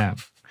Eve. Damn.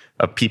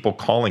 Of people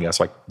calling us,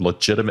 like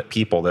legitimate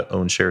people that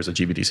own shares of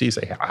GBTC,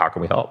 say, how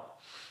can we help?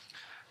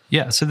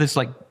 Yeah, so there's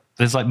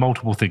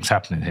multiple things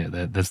happening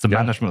here. There's the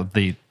management of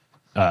the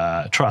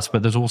trust,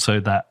 but there's also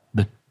that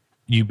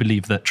you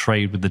believe that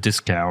trade with the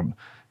discount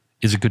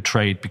is a good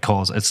trade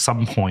because at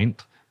some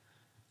point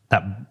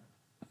that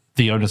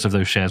the owners of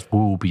those shares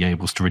will be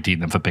able to redeem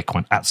them for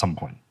Bitcoin at some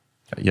point.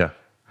 Yeah.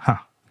 Huh.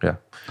 Yeah.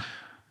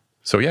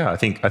 So yeah, I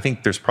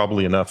think there's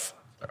probably enough.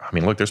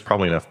 There's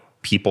probably enough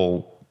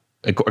people,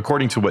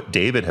 according to what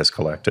David has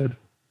collected,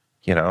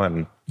 and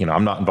I'm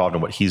not involved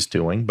in what he's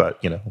doing,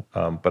 but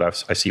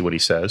I see what he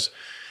says,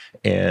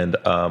 and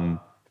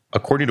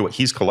according to what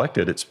he's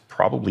collected, it's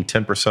probably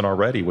 10%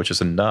 already, which is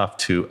enough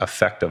to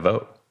affect a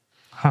vote.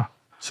 Huh.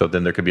 So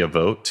then there could be a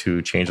vote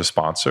to change a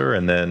sponsor,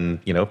 and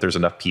then if there's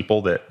enough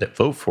people that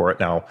vote for it,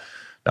 now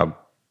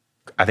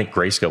I think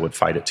Grayscale would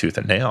fight it tooth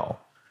and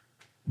nail.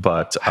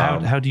 But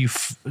how do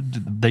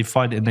they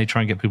fight it and they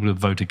try and get people to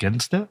vote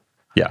against it?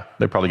 Yeah,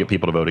 they probably get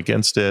people to vote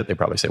against it. They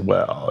probably say,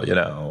 well,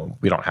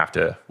 we don't have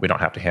to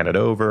hand it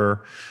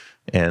over.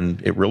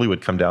 And it really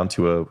would come down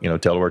to a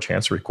Delaware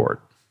Chancery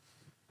Court.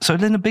 So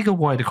then a bigger,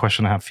 wider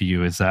question I have for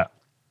you is that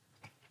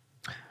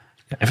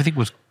everything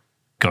was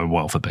going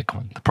well for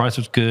Bitcoin. The price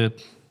was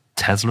good.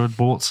 Tesla had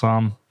bought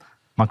some.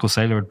 Michael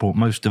Saylor had bought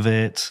most of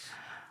it.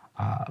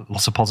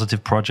 Lots of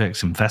positive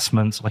projects,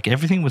 investments.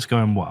 Everything was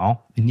going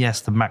well. And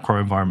yes, the macro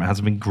environment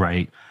hasn't been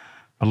great.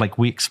 But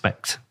we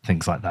expect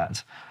things like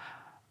that.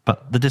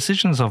 But the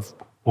decisions or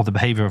the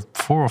behavior of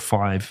 4 or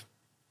 5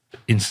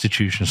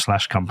 institutions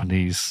 /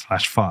 companies /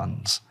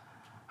 funds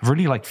have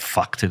really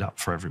fucked it up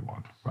for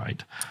everyone,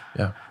 right?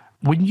 Yeah.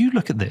 When you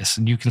look at this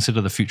and you consider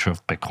the future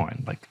of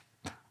Bitcoin,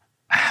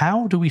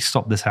 how do we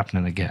stop this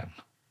happening again?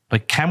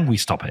 Can we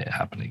stop it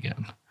happening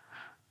again?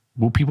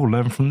 Will people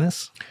learn from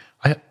this?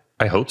 I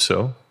hope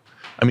so.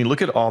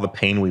 Look at all the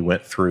pain we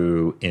went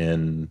through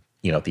in,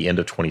 at the end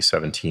of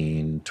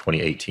 2017,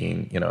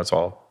 2018. It's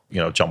all,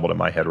 jumbled in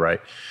my head, right?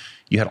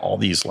 You had all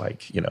these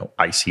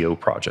ICO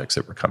projects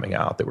that were coming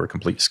out that were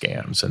complete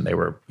scams, and they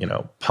were,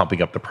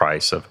 pumping up the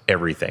price of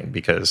everything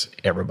because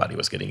everybody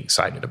was getting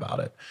excited about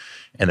it.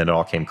 And then it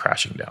all came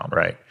crashing down,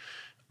 right?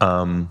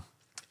 And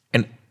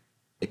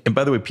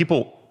by the way,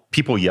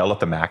 people yell at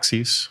the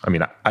maxis.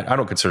 I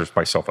don't consider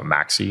myself a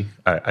maxi.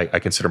 I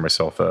consider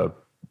myself a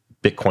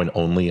Bitcoin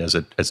only as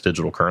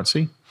digital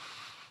currency.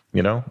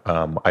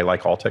 I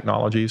like all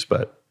technologies,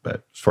 but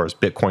as far as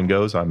Bitcoin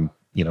goes, I'm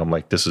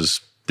like, this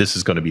is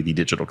going to be the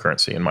digital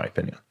currency in my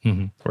opinion,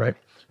 right?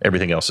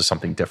 Everything else is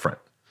something different.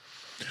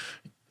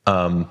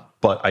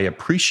 But I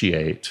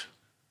appreciate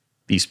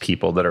these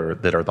people that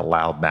are the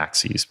loud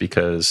maxis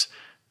because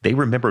they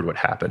remembered what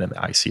happened in the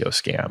ICO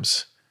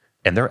scams,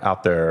 and they're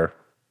out there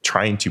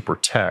trying to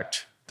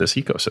protect this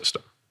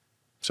ecosystem.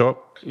 So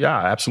yeah,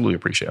 I absolutely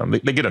appreciate them.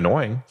 They get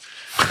annoying,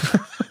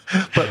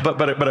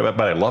 but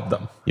I love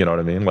them. You know what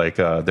I mean?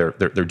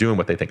 They're doing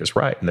what they think is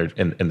right, and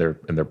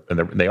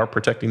they are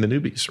protecting the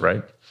newbies,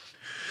 right?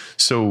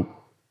 So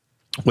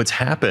what's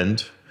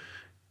happened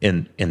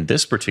in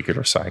this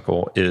particular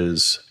cycle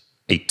is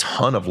a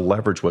ton of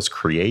leverage was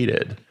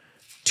created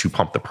to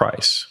pump the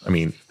price. I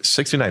mean,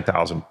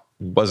 69,000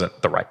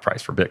 wasn't the right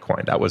price for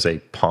Bitcoin. That was a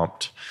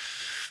pumped,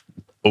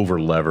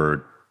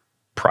 over-levered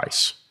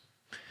price.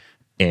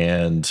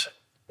 And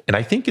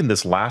I think in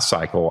this last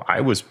cycle,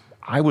 I was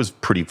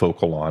pretty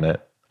vocal on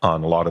it,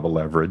 on a lot of the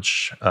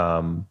leverage.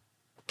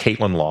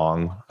 Caitlin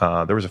Long,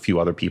 there was a few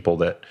other people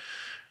that,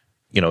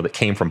 that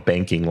came from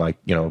banking, like,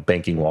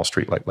 banking Wall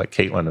Street, like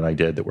Caitlin and I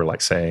did, that were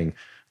like saying,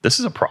 this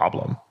is a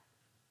problem.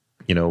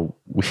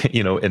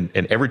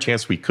 And every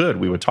chance we could,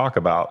 we would talk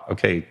about,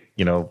 okay,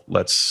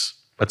 let's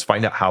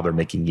find out how they're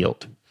making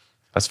yield.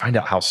 Let's find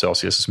out how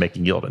Celsius is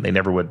making yield. And they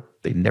never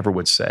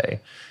would say.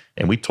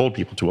 And we told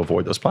people to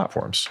avoid those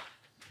platforms,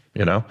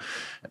 and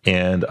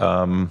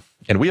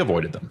we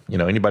avoided them.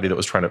 Anybody that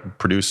was trying to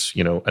produce,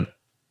 a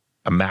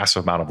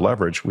massive amount of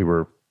leverage, we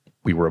were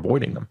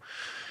avoiding them.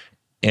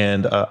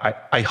 And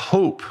I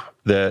hope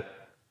that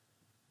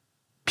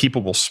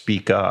people will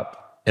speak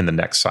up in the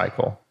next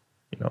cycle.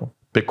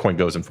 Bitcoin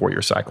goes in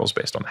 4-year cycles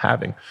based on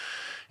halving.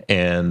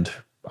 And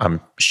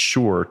I'm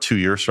sure 2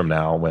 years from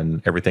now,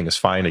 when everything is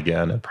fine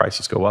again and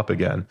prices go up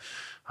again,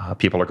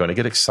 people are going to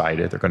get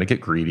excited, they're going to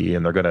get greedy,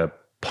 and they're going to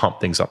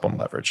pump things up on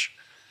leverage.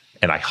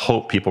 And I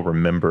hope people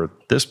remember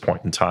this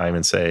point in time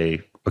and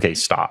say, okay,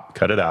 stop,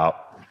 cut it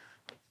out.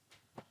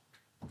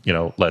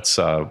 Let's,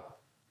 and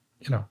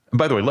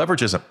by the way,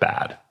 leverage isn't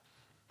bad.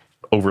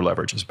 Over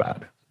leverage is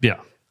bad. Yeah.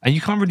 And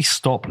you can't really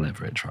stop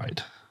leverage,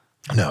 right?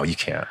 No, you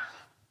can't.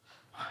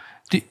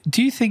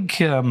 Do you think...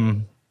 how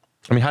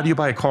do you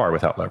buy a car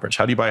without leverage?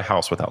 How do you buy a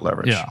house without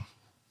leverage? Yeah.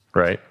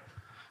 Right?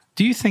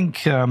 Do you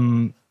think there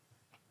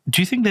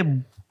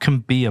can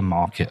be a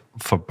market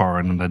for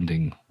borrowing and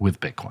lending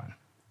with Bitcoin?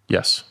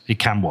 Yes. It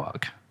can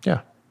work.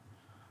 Yeah.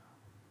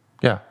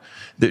 Yeah.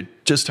 There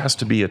just has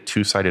to be a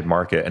two-sided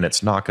market, and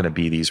it's not going to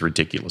be these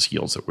ridiculous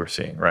yields that we're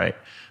seeing, right?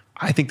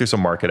 I think there's a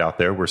market out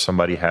there where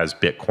somebody has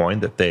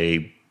Bitcoin that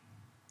they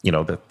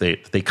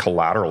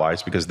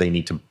collateralize because they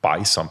need to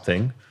buy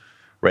something,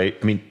 right?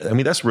 I mean,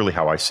 that's really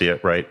how I see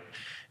it, right?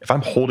 If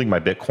I'm holding my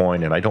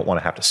Bitcoin and I don't want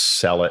to have to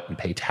sell it and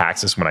pay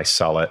taxes when I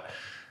sell it,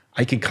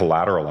 I can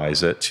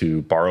collateralize it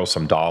to borrow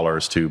some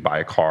dollars to buy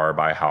a car,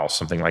 buy a house,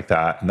 something like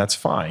that, and that's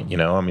fine.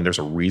 There's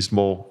a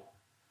reasonable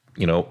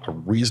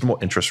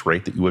interest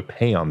rate that you would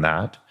pay on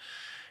that,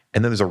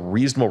 and then there's a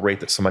reasonable rate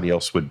that somebody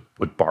else would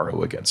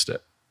borrow against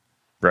it,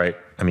 right?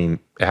 It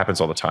happens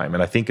all the time,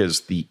 and I think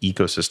as the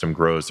ecosystem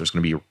grows, there's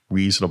going to be a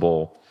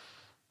reasonable,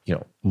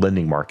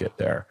 lending market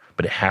there,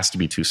 but it has to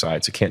be two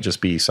sides. It can't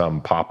just be some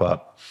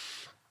pop-up,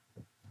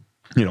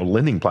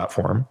 lending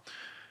platform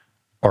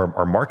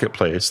or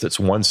marketplace that's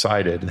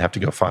one-sided and have to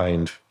go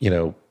find,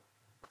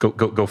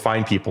 go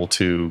find people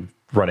to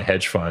run a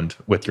hedge fund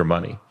with your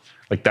money.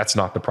 Like, that's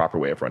not the proper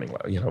way of running,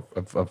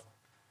 of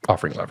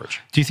offering leverage.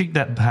 Do you think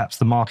that perhaps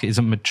the market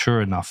isn't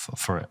mature enough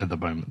for it at the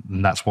moment,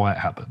 and that's why it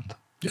happened?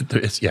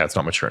 It's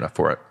not mature enough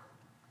for it.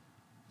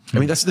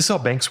 This is how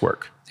banks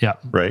work. Yeah.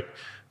 Right?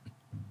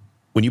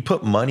 When you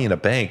put money in a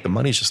bank, the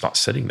money's just not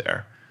sitting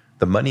there.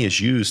 The money is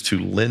used to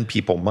lend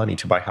people money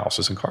to buy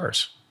houses and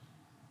cars.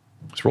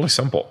 It's really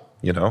simple,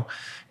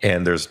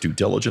 and there's due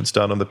diligence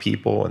done on the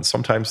people, and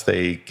sometimes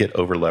they get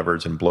over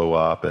leveraged and blow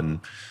up and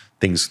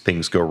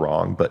things go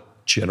wrong. But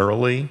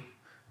generally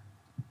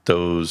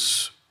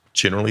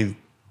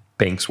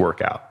banks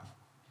work out,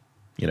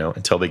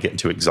 until they get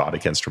into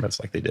exotic instruments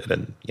like they did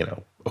in,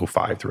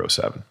 05 through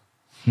 07.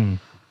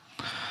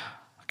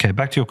 Okay,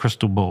 back to your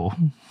crystal ball,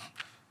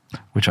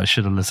 which I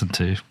should have listened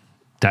to.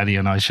 Danny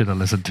and I should have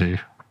listened to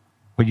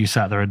when you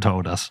sat there and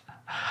told us.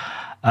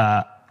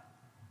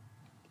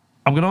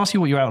 I'm going to ask you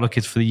what your outlook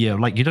is for the year.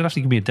 Like, you don't have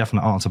to give me a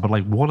definite answer, but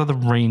what are the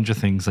range of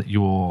things that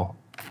you're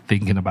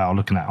thinking about or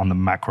looking at on the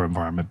macro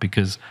environment?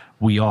 Because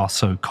we are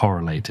so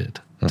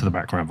correlated to the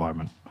macro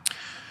environment.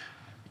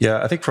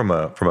 Yeah, I think from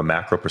a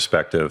macro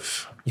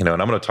perspective, and I'm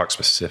going to talk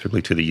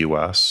specifically to the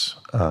U.S.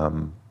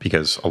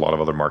 Because a lot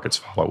of other markets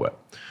follow it.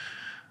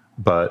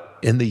 But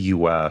in the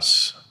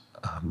U.S.,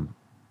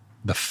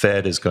 the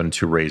Fed is going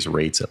to raise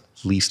rates at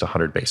least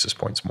 100 basis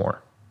points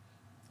more.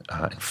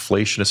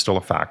 Inflation is still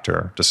a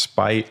factor,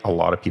 despite a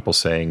lot of people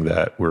saying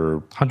that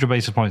 100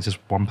 basis points is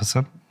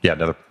 1%?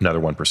 Yeah, another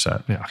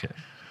 1%. Yeah, okay.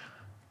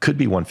 Could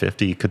be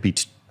 150, could be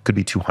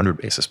 200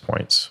 basis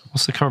points.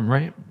 What's the current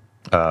rate?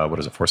 What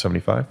is it,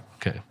 475?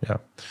 Okay. Yeah.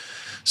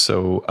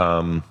 So,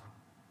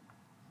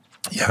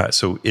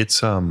 so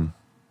it's, that's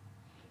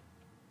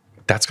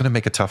going to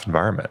make a tough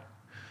environment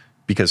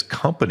because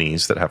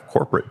companies that have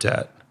corporate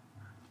debt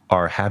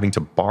are having to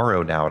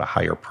borrow now at a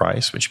higher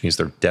price, which means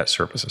their debt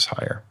service is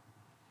higher.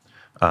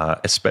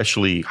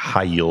 Especially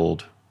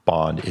high-yield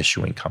bond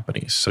issuing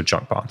companies, so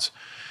junk bonds.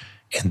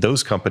 And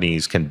those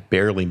companies can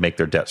barely make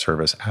their debt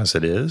service as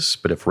it is,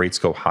 but if rates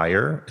go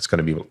higher, it's going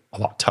to be a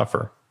lot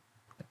tougher.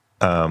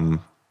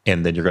 And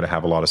then you're going to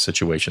have a lot of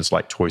situations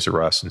like Toys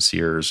R Us and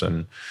Sears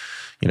and,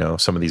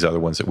 some of these other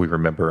ones that we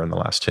remember in the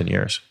last 10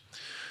 years.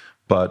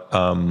 But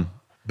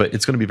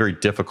it's going to be very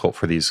difficult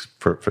for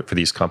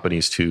these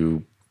companies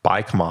to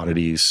buy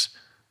commodities,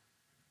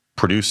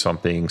 produce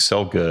something,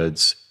 sell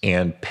goods,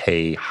 and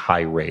pay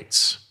high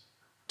rates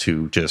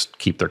to just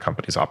keep their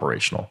companies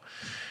operational.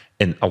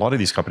 And a lot of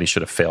these companies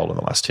should have failed in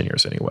the last 10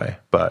 years anyway,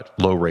 but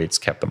low rates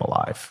kept them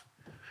alive,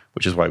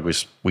 which is why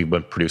we've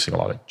been producing a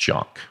lot of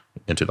junk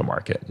into the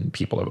market and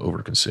people have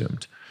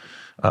overconsumed.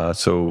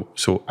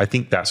 So I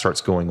think that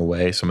starts going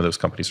away. Some of those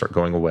companies start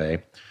going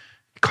away.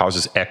 It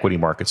causes equity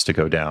markets to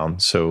go down.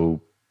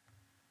 So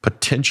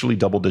potentially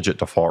double-digit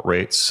default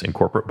rates in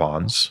corporate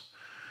bonds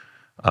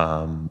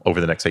over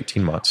the next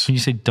 18 months. When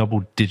you say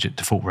double-digit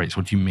default rates,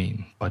 what do you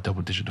mean by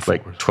double-digit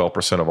default rates?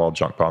 12% of all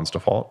junk bonds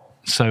default.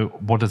 So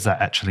what does that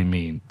actually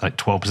mean? Like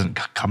 12%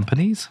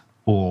 companies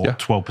or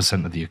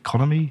 12% of the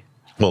economy?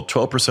 Well,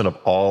 12% of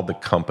all the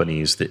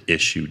companies that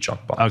issue junk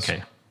bonds.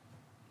 Okay.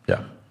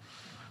 Yeah.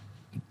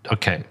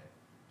 Okay.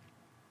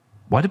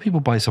 Why do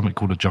people buy something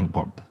called a junk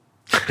bond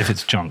if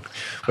it's junk?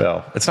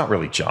 Well, it's not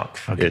really junk.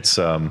 Okay. It's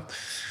I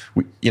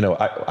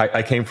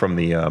came from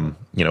the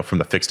from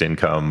the fixed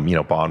income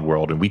bond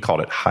world, and we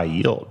called it high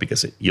yield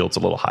because it yields a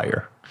little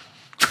higher.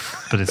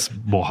 But it's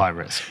more high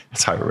risk.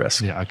 It's higher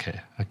risk. Yeah. Okay.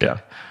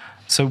 Yeah.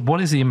 So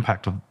what is the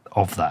impact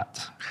of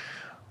that?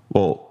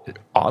 Well,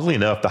 oddly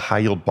enough, the high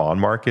yield bond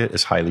market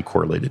is highly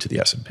correlated to the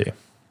S&P.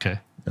 Okay.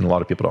 And a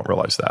lot of people don't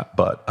realize that,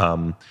 but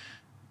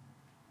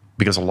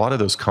because a lot of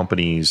those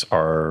companies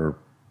are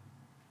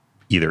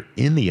either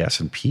in the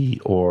S&P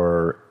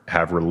or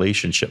have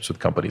relationships with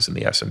companies in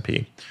the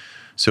S&P.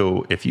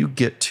 So if you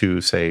get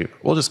to, say,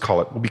 we'll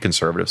be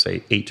conservative,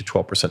 say 8 to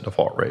 12%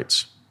 default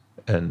rates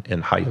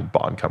in high yield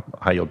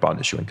bond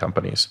issuing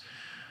companies,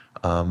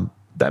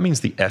 that means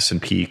the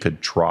S&P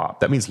could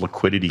drop. That means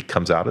liquidity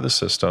comes out of the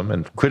system,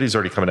 and liquidity is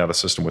already coming out of the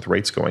system with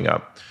rates going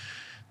up.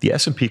 The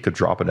S&P could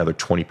drop another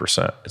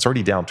 20%. It's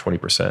already down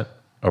 20%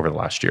 over the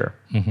last year.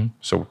 Mm-hmm.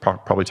 So we're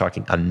probably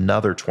talking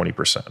another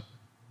 20%.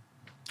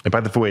 And by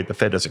the way, the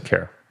Fed doesn't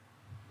care.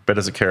 The Fed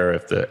doesn't care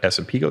if the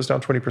S&P goes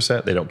down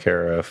 20%. They don't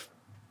care if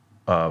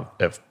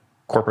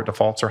corporate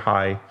defaults are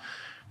high.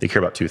 They care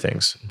about two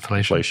things: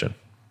 inflation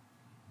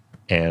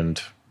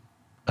and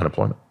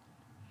unemployment.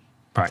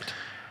 Right.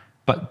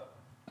 But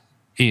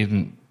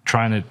in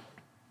trying to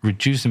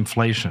reduce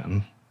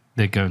inflation,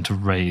 they're going to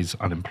raise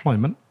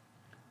unemployment,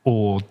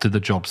 or do the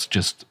jobs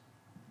just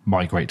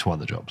migrate to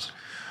other jobs?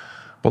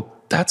 Well,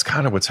 that's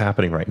kind of what's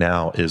happening right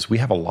now. Is we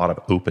have a lot of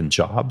open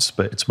jobs,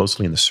 but it's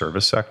mostly in the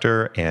service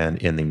sector and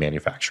in the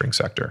manufacturing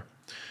sector,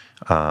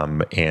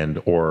 or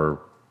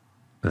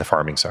in the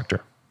farming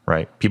sector.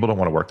 Right? People don't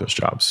want to work those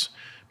jobs.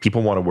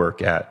 People want to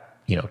work at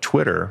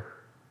Twitter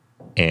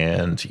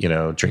and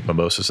drink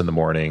mimosas in the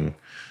morning,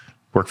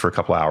 work for a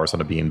couple hours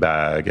on a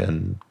beanbag,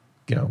 and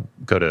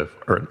go to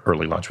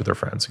early lunch with their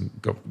friends and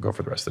go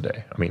for the rest of the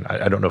day. I mean,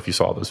 I don't know if you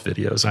saw those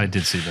videos. I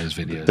did see those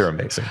videos. They're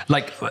amazing.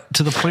 Like,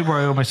 to the point where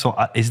I almost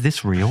thought, is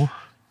this real?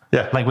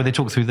 Yeah. Like, when they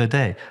talk through their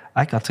day,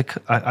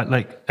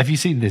 have you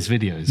seen these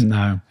videos?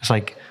 No. It's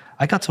like,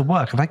 I got to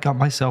work and I got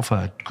myself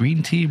a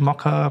green tea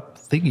mocha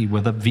thingy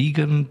with a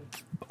vegan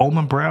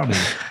almond brownie.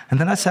 And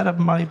then I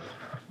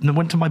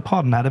went to my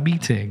pod and had a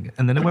meeting.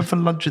 And then I went for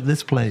lunch at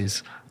this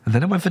place. And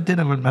then I went for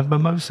dinner and had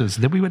mimosas.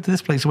 And then we went to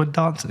this place and went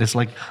dancing. It's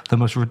like the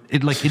most,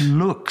 it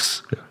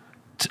looks,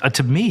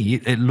 to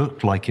me, it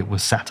looked like it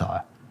was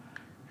satire.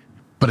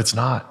 But it's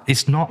not.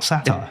 It's not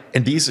satire.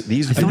 And these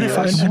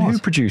videos. And who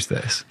produced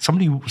this?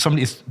 Somebody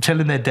is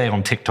telling their day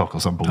on TikTok or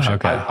some bullshit.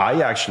 Okay.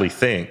 I actually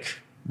think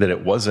that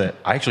it wasn't.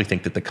 I actually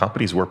think that the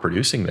companies were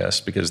producing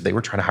this because they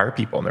were trying to hire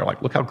people. And they're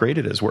like, look how great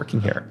it is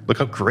working here. Look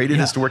how great it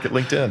is to work at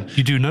LinkedIn.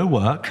 You do no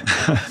work.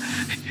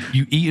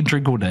 You eat and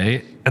drink all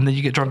day. And then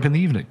you get drunk in the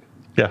evening.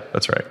 Yeah,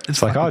 that's right.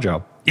 It's like our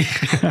job.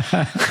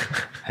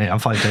 Hey, I'm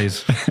 5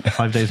 days.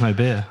 5 days no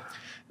beer.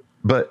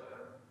 But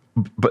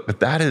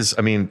that is,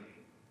 I mean,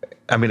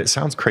 it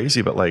sounds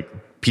crazy, but like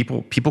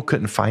people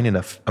couldn't find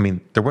enough. I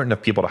mean, there weren't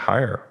enough people to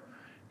hire,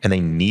 and they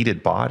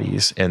needed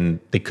bodies,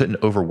 and they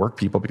couldn't overwork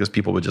people because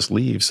people would just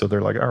leave. So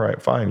they're like, all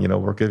right, fine,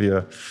 we'll give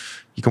you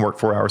can work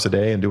 4 hours a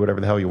day and do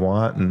whatever the hell you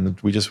want, and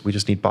we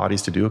just need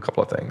bodies to do a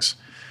couple of things.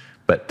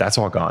 But that's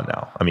all gone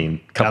now. I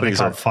mean, companies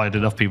can't find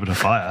enough people to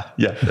fire.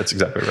 Yeah, that's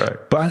exactly right.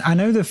 But I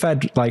know the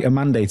Fed are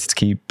mandated to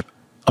keep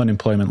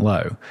unemployment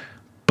low,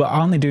 but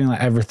aren't they doing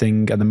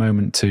everything at the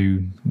moment to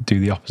do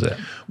the opposite?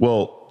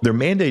 Well, their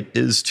mandate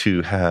is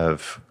to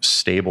have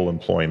stable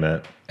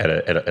employment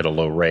at a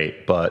low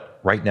rate, but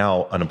right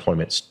now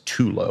unemployment's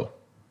too low.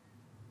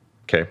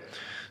 Okay,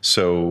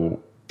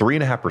 so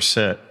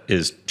 3.5%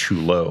 is too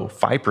low.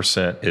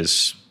 5%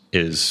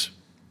 is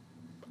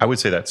I would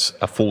say that's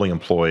a fully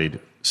employed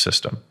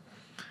system,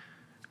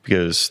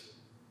 because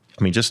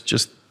I mean,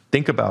 just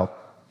think about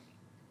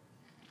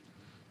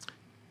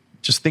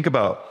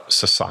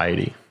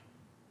society.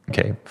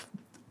 Okay,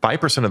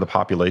 5% of the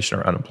population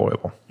are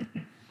unemployable.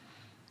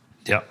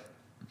 Yeah,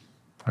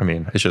 I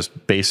mean, it's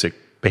just basic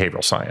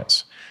behavioral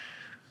science.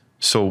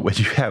 So when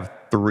you have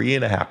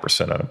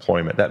 3.5%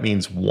 unemployment, that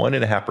means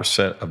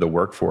 1.5% of the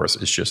workforce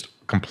is just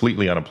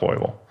completely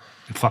unemployable.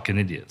 You're fucking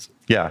idiots.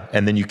 Yeah,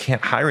 and then you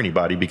can't hire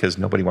anybody because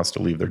nobody wants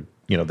to leave their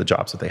the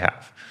jobs that they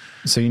have.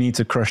 So you need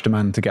to crush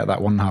demand to get that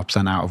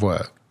 1.5% out of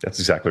work. That's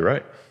exactly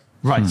right.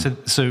 Right.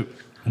 So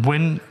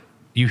when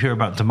you hear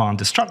about demand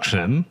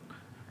destruction,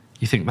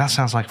 you think that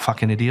sounds like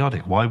fucking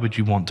idiotic. Why would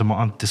you want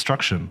demand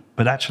destruction?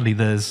 But actually,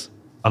 there's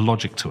a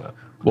logic to it.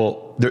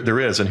 Well, there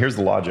is, and here's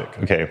the logic.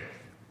 Okay,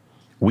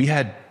 we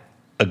had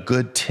a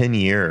good 10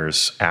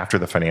 years after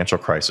the financial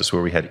crisis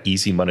where we had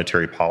easy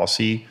monetary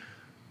policy,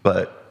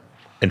 but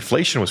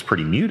inflation was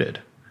pretty muted.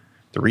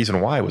 The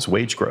reason why was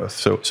wage growth.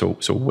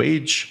 So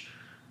wage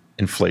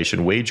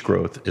inflation, wage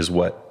growth is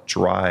what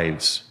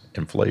drives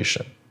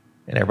inflation.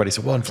 And everybody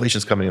said, well,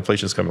 inflation's coming.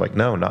 Like,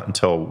 no, not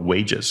until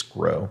wages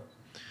grow.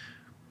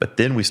 But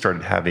then we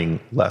started having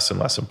less and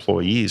less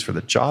employees for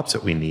the jobs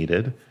that we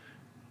needed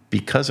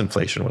because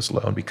inflation was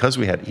low and because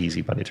we had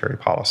easy monetary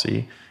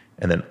policy.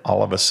 And then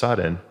all of a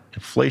sudden,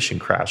 inflation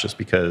crashes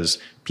because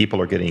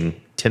people are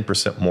getting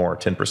 10%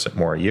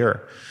 more a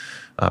year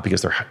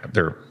because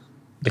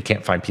they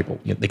can't find people.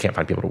 They can't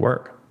find people to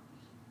work.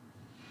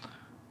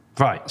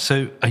 Right.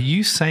 So, are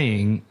you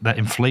saying that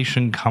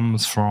inflation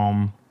comes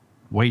from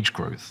wage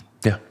growth?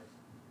 Yeah.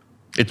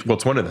 It's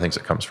one of the things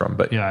it comes from.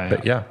 But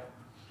yeah.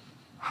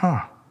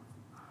 Huh.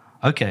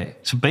 Okay.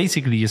 So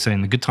basically, you're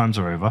saying the good times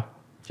are over.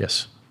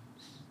 Yes.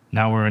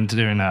 Now we're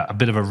doing a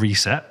bit of a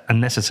reset, a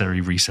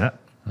necessary reset.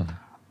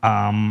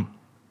 Mm-hmm.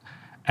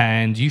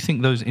 And you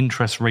think those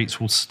interest rates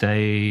will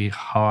stay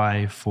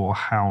high for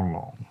how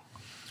long?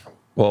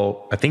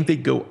 Well, I think they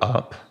go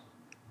up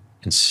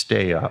and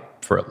stay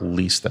up for at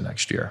least the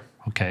next year.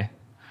 Okay.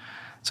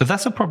 So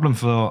that's a problem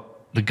for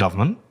the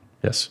government.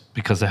 Yes.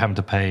 Because they're having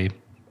to pay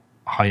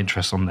high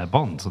interest on their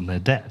bonds and their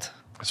debt.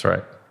 That's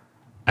right.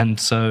 And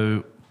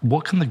so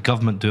what can the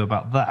government do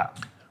about that?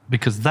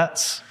 Because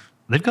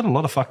they've got a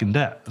lot of fucking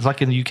debt. It's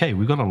like in the UK,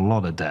 we've got a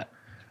lot of debt.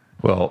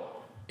 Well,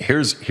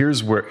 here's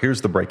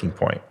the breaking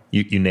point.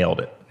 You nailed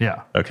it.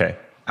 Yeah. Okay.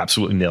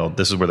 Absolutely nailed.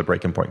 This is where the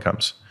breaking point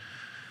comes.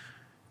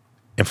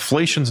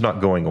 Inflation's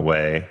not going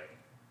away.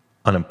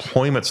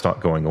 Unemployment's not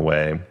going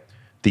away.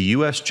 The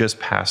U.S. just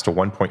passed a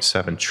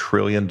 $1.7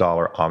 trillion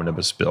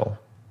omnibus bill.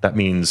 That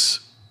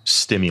means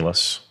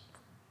stimulus.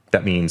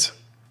 That means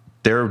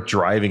they're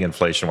driving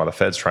inflation while the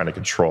Fed's trying to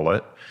control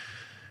it.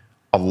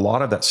 A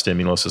lot of that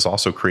stimulus is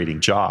also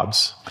creating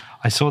jobs.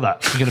 I saw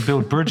that. You're going to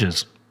build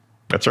bridges.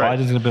 That's right.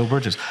 Biden's going to build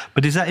bridges.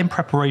 But is that in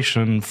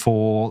preparation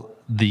for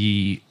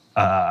the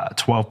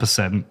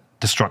 12%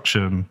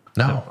 destruction?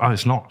 No. Oh,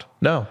 it's not.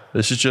 No.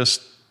 This is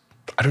just,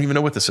 I don't even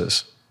know what this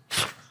is.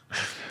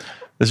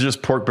 This is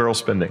just pork barrel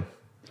spending.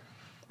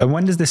 And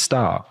when does this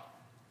start?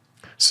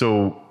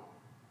 So,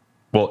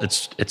 well,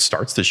 it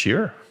starts this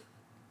year,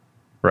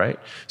 right?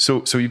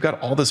 So you've got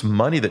all this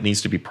money that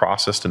needs to be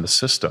processed in the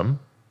system,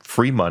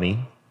 free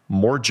money,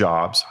 more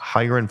jobs,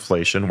 higher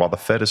inflation, while the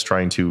Fed is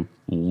trying to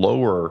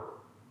lower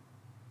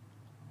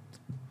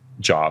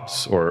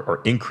jobs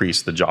or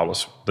increase the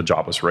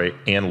jobless rate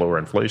and lower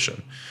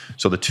inflation.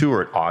 So the two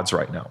are at odds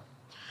right now.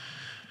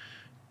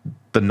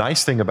 The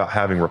nice thing about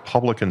having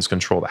Republicans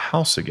control the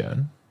House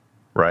again,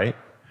 right?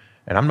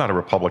 And I'm not a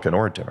Republican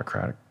or a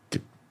Democrat. I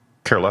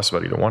care less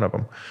about either one of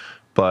them.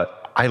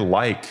 But I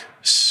like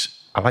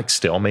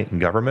stalemate in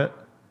government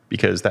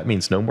because that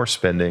means no more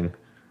spending,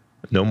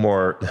 no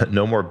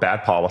more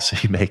bad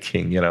policy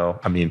making.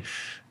 I mean,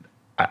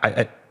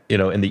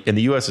 in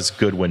the U.S. it's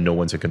good when no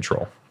one's in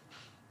control.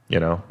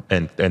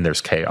 And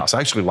there's chaos.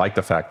 I actually like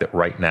the fact that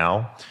right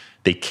now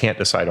they can't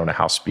decide on a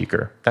House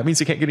Speaker. That means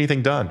they can't get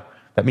anything done.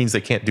 That means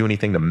they can't do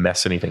anything to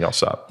mess anything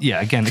else up.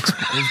 Yeah, again,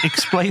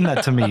 explain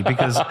that to me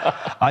because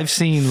I've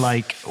seen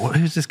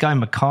who's this guy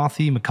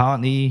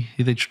McCartney,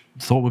 who they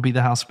thought would be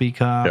the House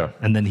Speaker,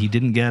 and then he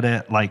didn't get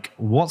it.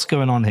 What's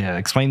going on here?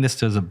 Explain this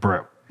to us as a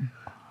Brit.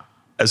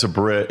 As a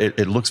Brit,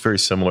 it looks very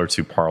similar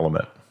to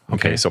Parliament.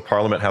 Okay, so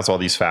Parliament has all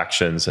these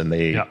factions, and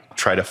they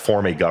try to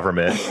form a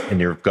government,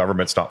 and your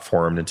government's not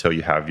formed until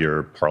you have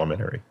your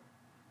parliamentary.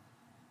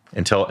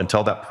 Until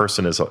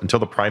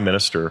the prime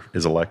minister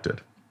is elected,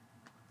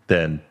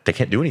 then they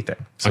can't do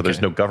anything. So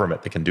there's no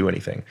government that can do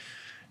anything.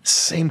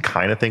 Same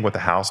kind of thing with the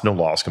House. No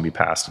laws can be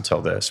passed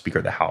until the Speaker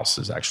of the House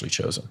is actually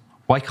chosen.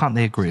 Why can't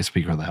they agree as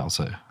Speaker of the House,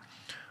 though?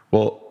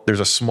 Well,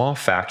 there's a small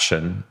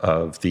faction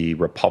of the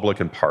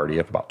Republican Party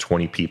of about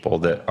 20 people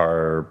that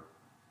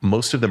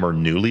most of them are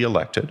newly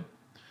elected,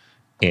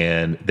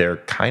 and they're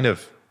kind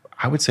of,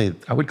 I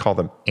would call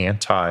them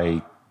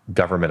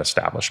anti-government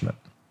establishment.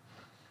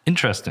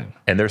 Interesting.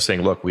 And they're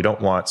saying, look, we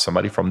don't want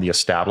somebody from the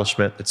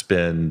establishment that's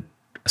been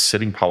a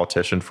sitting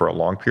politician for a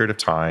long period of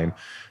time,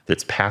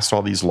 that's passed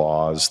all these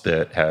laws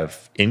that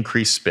have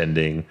increased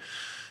spending,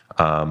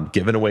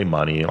 given away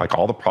money, like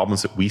all the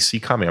problems that we see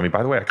coming. I mean,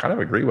 by the way, I kind of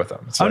agree with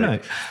them. No.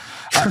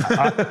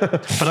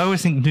 But I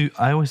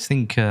always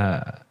think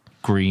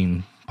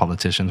green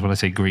politicians, when I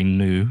say green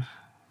new,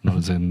 not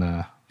as in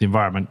the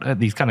environment,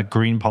 these kind of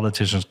green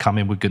politicians come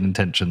in with good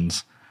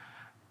intentions,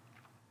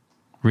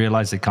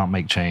 realize they can't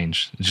make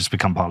change, and just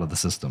become part of the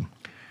system.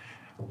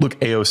 Look,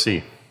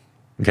 AOC.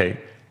 Okay.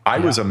 I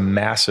was a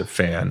massive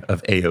fan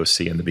of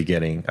AOC in the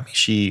beginning. I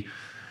mean,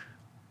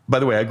 by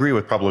the way, I agree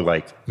with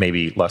probably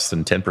maybe less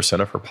than 10%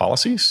 of her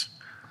policies.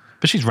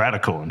 But she's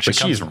radical. And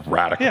she's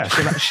radical. Yeah,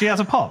 she has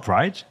a pop,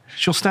 right?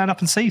 She'll stand up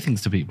and say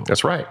things to people.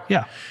 That's right.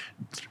 Yeah.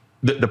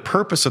 the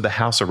purpose of the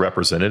House of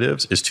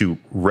Representatives is to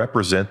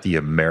represent the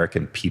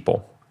American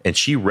people, and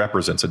she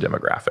represents a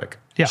demographic.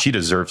 Yeah. She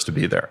deserves to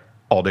be there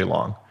all day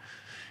long.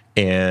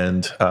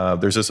 And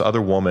there's this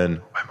other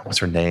woman. What's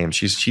her name?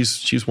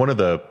 She's one of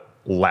the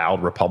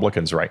loud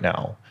Republicans right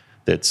now.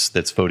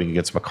 That's voting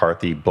against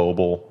McCarthy.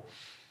 Boebel.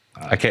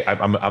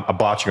 I'm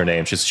botching her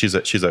name. She's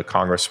a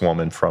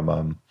congresswoman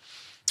from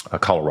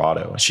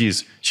Colorado.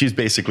 She's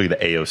basically the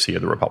AOC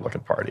of the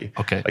Republican Party.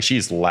 Okay, like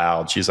she's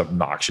loud, she's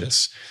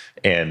obnoxious,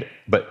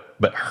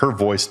 but her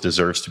voice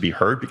deserves to be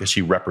heard because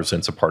she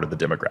represents a part of the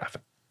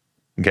demographic.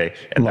 Okay,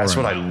 and Lauren. that's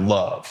what I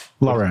love.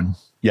 Lauren.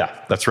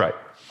 Yeah, that's right.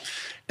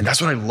 And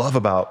that's what I love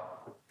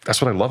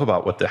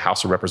about what the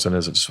House of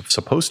Representatives is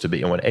supposed to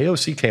be. And when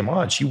AOC came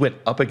on, she went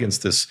up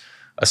against this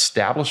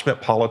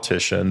establishment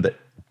politician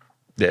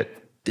that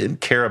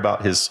didn't care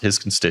about his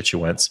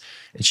constituents,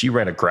 and she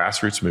ran a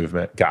grassroots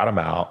movement, got him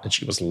out, and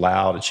she was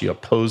loud, and she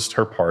opposed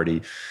her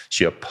party,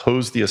 she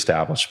opposed the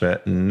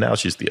establishment, and now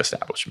she's the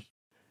establishment.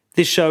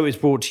 This show is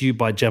brought to you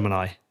by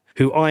Gemini,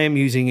 who I am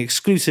using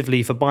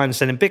exclusively for buying and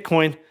selling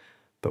Bitcoin,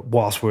 but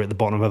whilst we're at the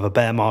bottom of a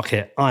bear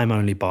market, I'm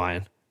only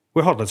buying.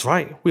 We're hodlers,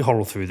 right? We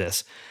hodl through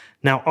this.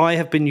 Now, I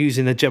have been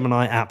using the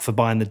Gemini app for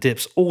buying the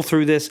dips all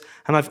through this,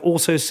 and I've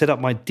also set up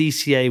my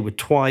DCA with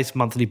twice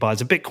monthly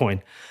buys of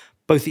Bitcoin.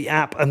 Both the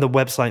app and the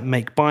website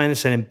make buying and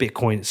selling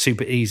Bitcoin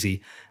super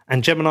easy,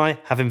 and Gemini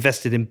have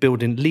invested in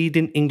building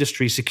leading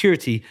industry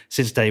security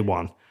since day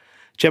one.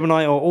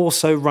 Gemini are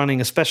also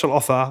running a special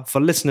offer for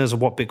listeners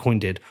of What Bitcoin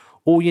Did.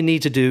 All you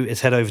need to do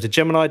is head over to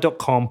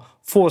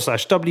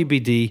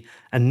gemini.com/WBD,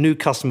 and new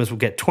customers will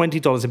get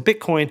 $20 in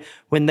Bitcoin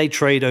when they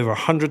trade over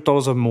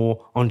 $100 or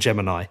more on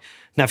Gemini.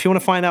 Now, if you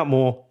want to find out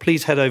more,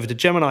 please head over to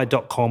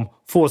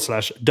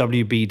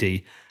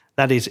gemini.com/WBD.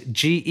 That is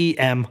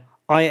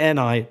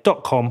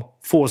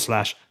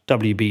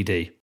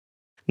GEMINI.com/WBD.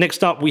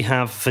 Next up, we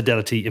have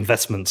Fidelity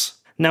Investments.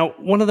 Now,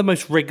 one of the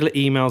most regular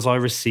emails I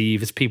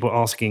receive is people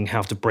asking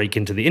how to break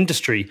into the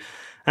industry.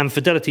 And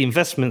Fidelity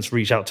Investments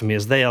reach out to me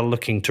as they are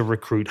looking to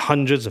recruit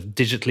hundreds of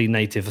digitally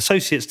native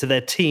associates to their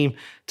team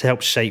to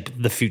help shape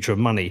the future of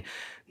money.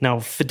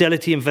 Now,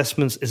 Fidelity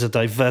Investments is a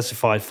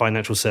diversified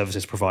financial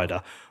services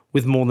provider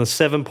with more than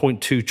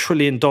 $7.2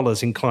 trillion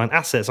in client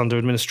assets under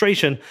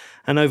administration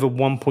and over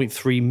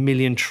 1.3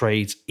 million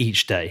trades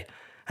each day.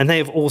 And they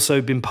have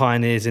also been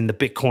pioneers in the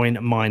Bitcoin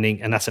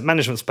mining and asset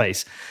management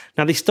space.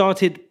 Now, they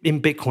started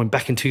in Bitcoin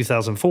back in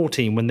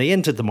 2014 when they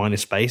entered the mining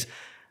space,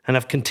 and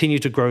have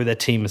continued to grow their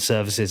team and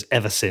services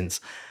ever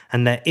since.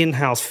 And their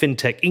in-house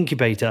fintech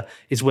incubator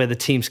is where the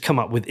teams come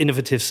up with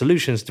innovative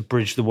solutions to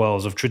bridge the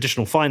worlds of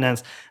traditional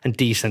finance and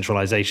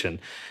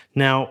decentralization.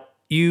 Now,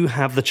 you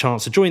have the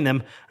chance to join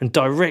them and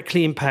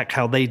directly impact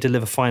how they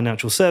deliver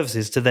financial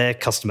services to their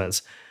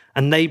customers.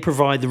 And they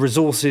provide the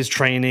resources,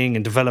 training,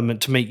 and development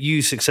to make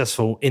you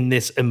successful in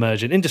this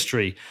emerging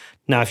industry.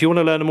 Now, if you want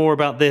to learn more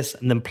about this,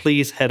 then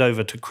please head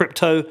over to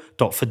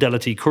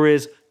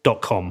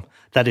crypto.fidelitycareers.com.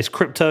 That is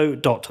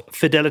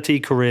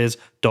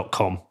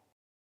crypto.fidelitycareers.com.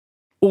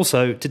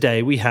 Also,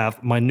 today we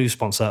have my new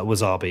sponsor,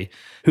 Wasabi,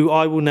 who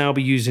I will now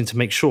be using to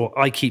make sure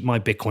I keep my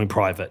Bitcoin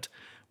private.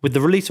 With the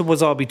release of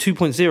Wasabi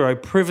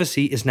 2.0,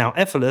 privacy is now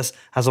effortless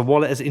as a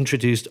wallet has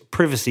introduced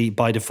privacy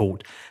by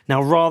default.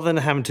 Now, rather than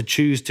having to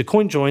choose to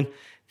CoinJoin,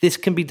 this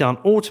can be done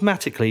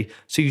automatically,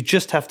 so you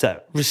just have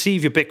to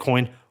receive your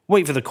Bitcoin,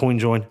 wait for the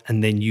CoinJoin,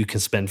 and then you can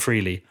spend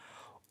freely.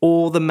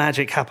 All the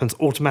magic happens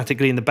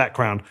automatically in the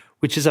background,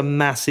 which is a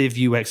massive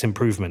UX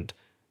improvement,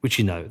 which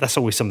that's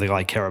always something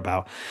I care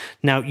about.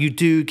 Now, you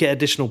do get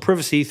additional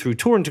privacy through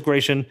Tor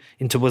integration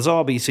into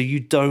Wasabi, so you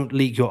don't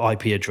leak your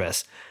IP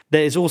address.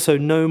 There is also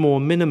no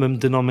more minimum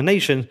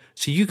denomination,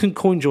 so you can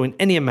CoinJoin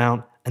any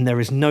amount, and there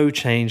is no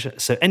change,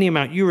 so any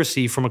amount you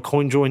receive from a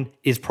CoinJoin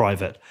is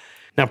private.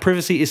 Now,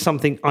 privacy is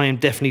something I am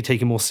definitely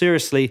taking more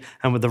seriously,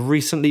 and with the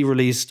recently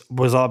released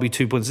Wasabi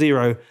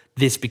 2.0,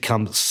 this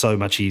becomes so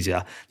much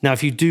easier. Now,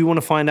 if you do want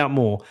to find out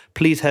more,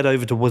 please head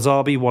over to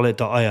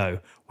wasabiwallet.io,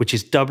 which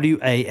is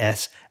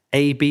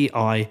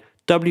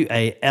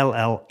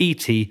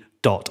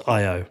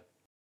WASABIWALLET.io.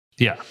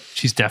 Yeah,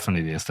 she's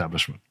definitely the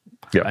establishment.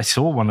 Yeah. I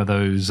saw one of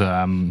those,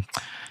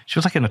 she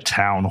was like in a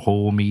town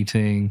hall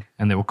meeting,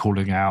 and they were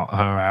calling her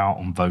out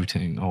on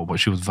voting, or what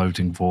she was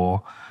voting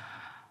for.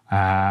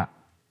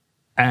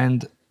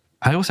 And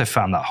I also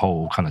found that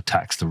whole kind of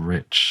tax the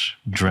rich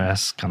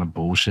dress kind of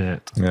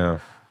bullshit. Yeah.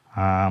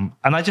 And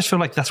I just feel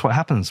like that's what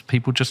happens.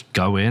 People just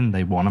go in,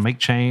 they want to make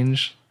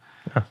change.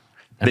 Yeah.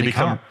 They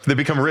become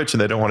rich,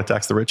 and they don't want to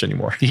tax the rich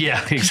anymore.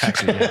 Yeah,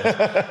 exactly.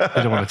 Yeah.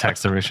 They don't want to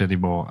tax the rich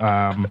anymore.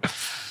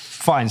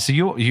 Fine. So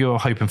you're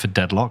hoping for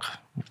deadlock?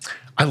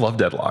 I love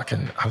deadlock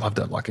in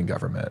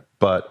government.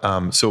 But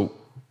so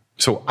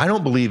I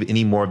don't believe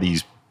any more of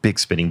these big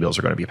spending bills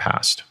are going to be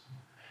passed,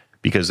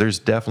 because there's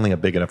definitely a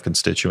big enough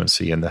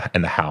constituency in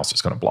the House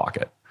that's going to block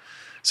it.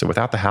 So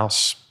without the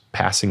House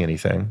passing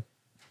anything,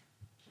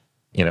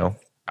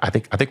 I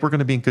think we're going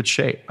to be in good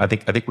shape. I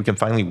think we can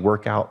finally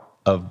work out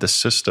of the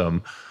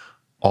system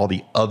all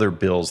the other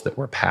bills that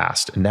were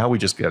passed, and now we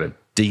just got to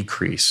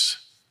decrease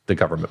the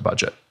government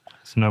budget.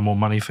 There's no more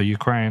money for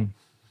Ukraine.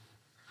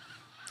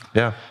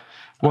 Yeah.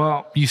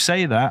 Well, you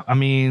say that. I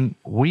mean,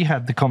 we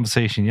had the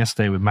conversation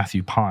yesterday with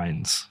Matthew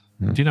Pines.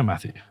 Do you know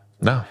Matthew?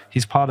 No.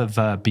 He's part of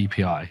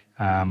BPI.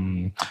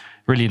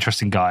 Really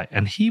interesting guy.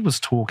 And he was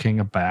talking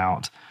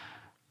about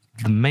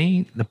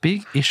the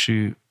big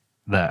issue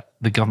that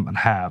the government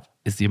have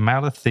is the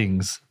amount of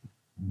things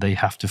they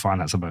have to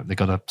finance at the moment. They've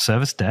got to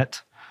service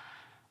debt.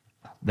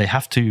 They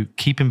have to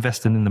keep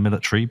investing in the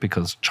military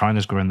because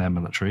China's growing their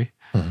military.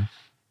 Mm-hmm.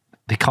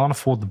 They can't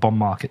afford the bond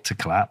market to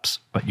collapse,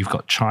 but you've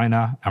got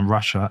China and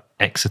Russia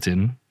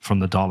exiting from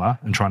the dollar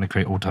and trying to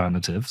create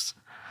alternatives.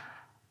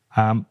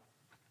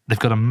 They've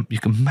got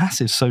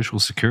massive social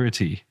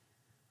security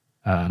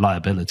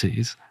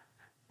liabilities.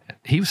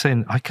 He was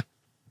saying, what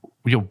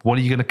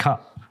are you going to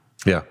cut?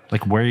 Yeah.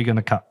 Like, where are you going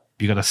to cut?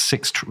 You got a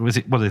tax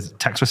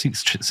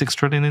receipts, $6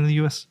 trillion in the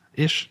US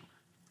ish?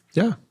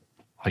 Yeah.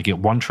 Like, you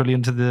get $1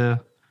 trillion to the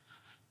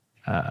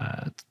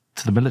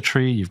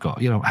military. You've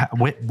got,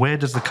 where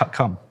does the cut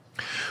come?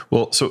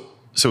 Well,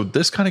 so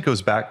this kind of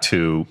goes back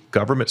to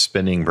government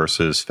spending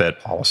versus Fed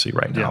policy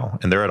right now,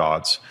 and they're at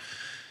odds.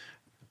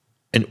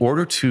 In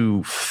order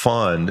to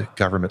fund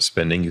government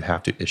spending, you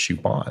have to issue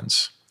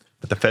bonds.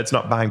 But the Fed's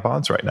not buying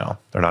bonds right now.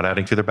 They're not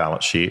adding to their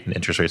balance sheet, and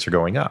interest rates are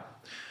going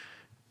up.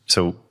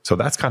 So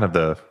that's kind of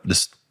the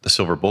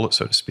silver bullet,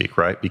 so to speak,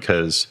 right?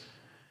 Because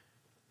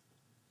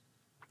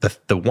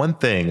the one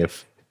thing,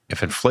 if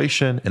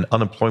inflation and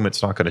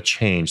unemployment's not going to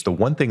change, the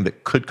one thing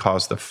that could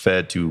cause the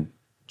Fed to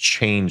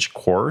change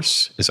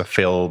course is a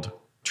failed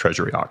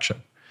treasury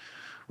auction,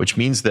 which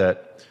means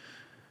that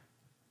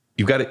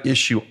you've got to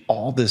issue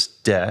all this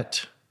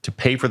debt to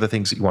pay for the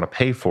things that you want to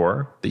pay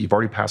for, that you've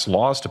already passed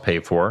laws to pay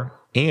for,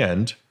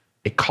 and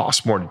it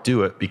costs more to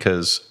do it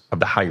because of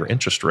the higher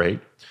interest rate.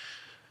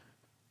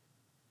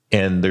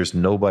 And there's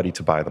nobody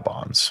to buy the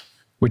bonds.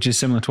 Which is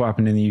similar to what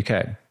happened in the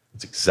UK.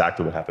 It's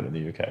exactly what happened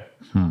in the UK.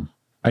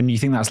 And you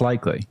think that's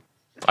likely?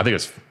 I think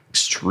it's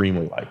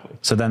extremely likely.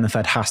 So then the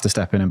Fed has to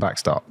step in and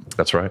backstop.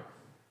 That's right.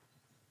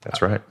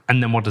 That's right.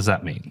 And then what does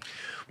that mean?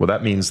 Well,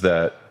 that means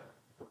that,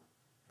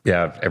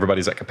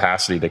 everybody's at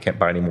capacity. They can't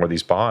buy any more of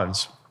these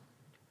bonds.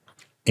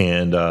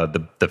 And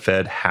the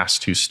Fed has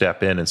to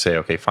step in and say,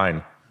 okay,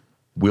 fine,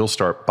 we'll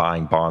start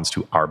buying bonds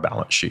to our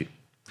balance sheet.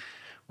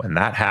 When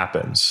that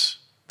happens,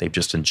 they've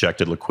just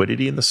injected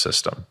liquidity in the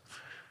system.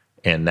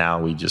 And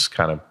now we just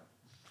kind of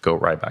go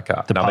right back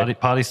up. The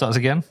party starts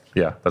again?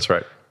 Yeah, that's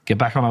right. Get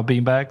back on our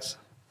beanbags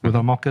with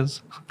our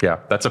mockers? Yeah,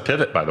 that's a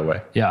pivot, by the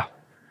way. Yeah.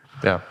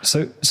 Yeah.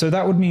 So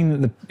that would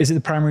mean that is it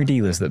the primary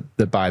dealers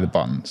that buy the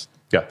bonds?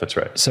 Yeah, that's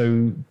right.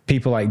 So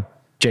people like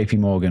JP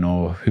Morgan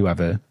or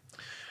whoever.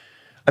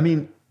 I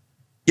mean,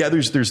 yeah,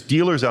 there's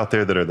dealers out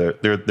there that are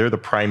they're the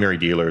primary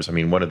dealers. I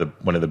mean, one of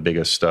the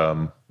biggest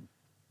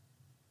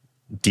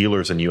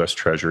dealers in U.S.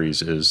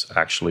 Treasuries is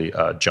actually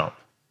Jump,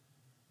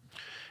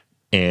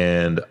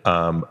 and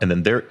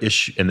then they're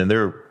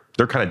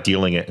kind of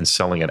dealing it and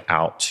selling it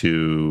out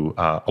to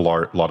a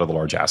lot of the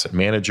large asset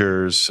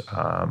managers,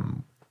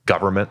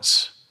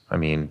 governments. I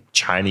mean,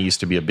 China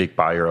used to be a big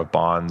buyer of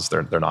bonds.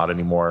 They're not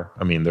anymore.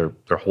 I mean,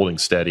 they're holding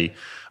steady.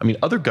 I mean,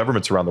 other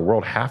governments around the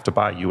world have to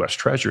buy U.S.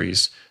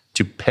 Treasuries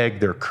to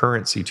peg their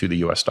currency to the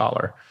U.S.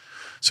 dollar.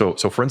 So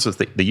for instance,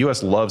 the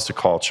U.S. loves to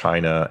call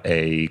China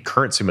a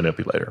currency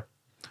manipulator.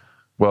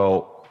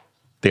 Well,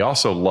 they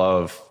also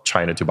love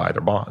China to buy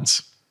their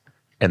bonds,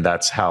 and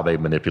that's how they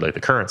manipulate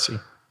the currency,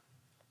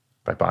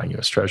 by buying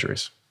U.S.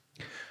 Treasuries.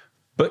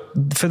 But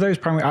for those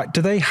primary,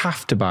 do they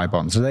have to buy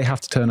bonds? Do they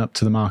have to turn up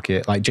to the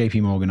market like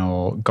JP Morgan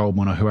or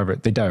Goldman or whoever?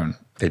 They don't.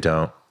 They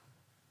don't.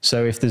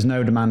 So if there's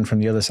no demand from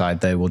the other side,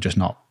 they'll just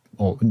not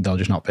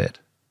bid.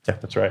 Yeah,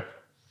 that's right.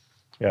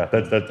 Yeah,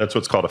 that's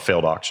what's called a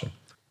failed auction.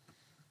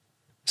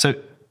 So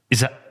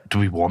do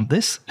we want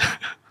this?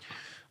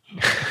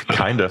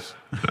 Kind of.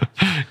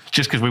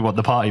 Just because we want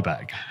the party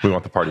back. We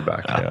want the party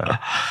back, yeah.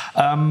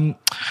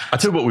 I'll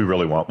tell you what we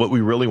really want. What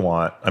we really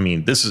want, I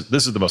mean, this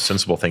is the most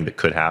sensible thing that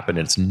could happen,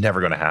 and it's never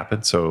going to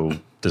happen. So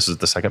this is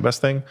the second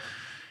best thing,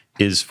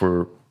 is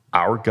for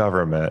our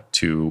government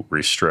to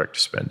restrict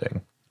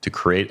spending, to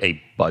create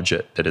a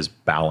budget that is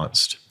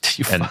balanced.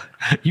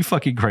 You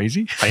fucking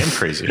crazy? I am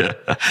crazy.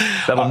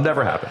 That'll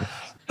never happen.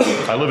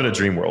 I live in a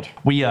dream world.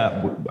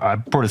 I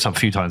brought this up a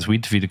few times. We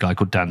interviewed a guy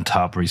called Dan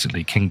Tubb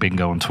recently, King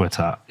Bingo on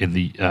Twitter in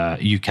the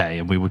UK,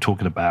 and we were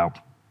talking about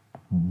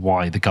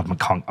why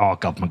our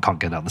government can't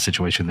get out of the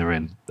situation they're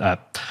in.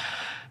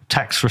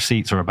 Tax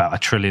receipts are about $1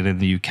 trillion in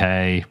the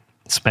UK.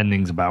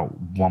 Spending's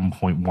about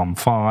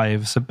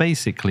 1.15. So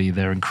basically,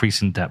 they're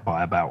increasing debt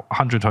by about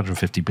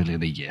 150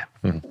 billion a year.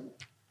 Mm-hmm.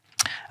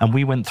 And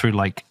we went through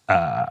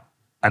an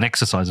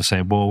exercise of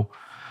saying, well,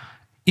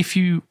 if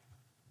you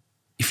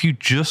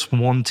just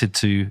wanted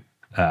to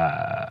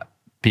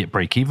be at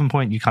break-even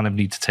point, you kind of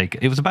need to take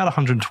it. It was about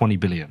 120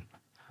 billion.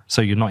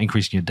 So you're not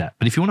increasing your debt.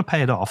 But if you want to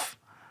pay it off,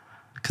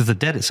 because the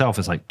debt itself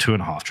is like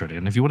 2.5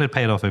 trillion. If you want to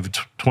pay it off over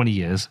 20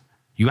 years,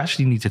 you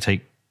actually need to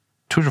take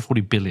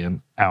 240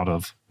 billion out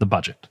of the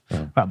budget,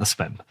 out of the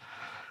spend.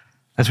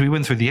 as we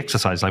went through the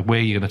exercise, like, where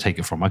are you going to take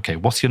it from? Okay,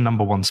 what's your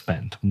number one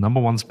spend? Number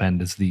one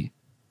spend is the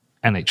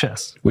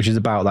NHS, which is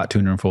about that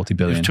 240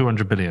 billion. It's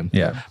 200 billion.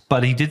 Yeah.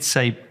 But he did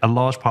say a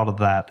large part of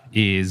that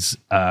is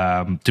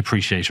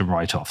depreciation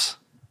write-offs.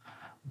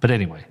 But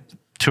anyway,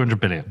 200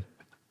 billion.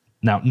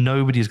 Now,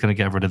 nobody is going to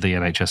get rid of the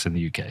NHS in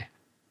the UK.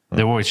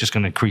 They're always just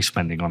going to increase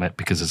spending on it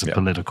because it's a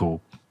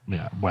political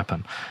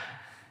weapon.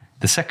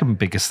 The second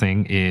biggest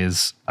thing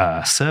is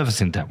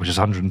servicing debt, which is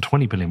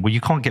 120 billion. Well,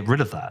 you can't get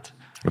rid of that.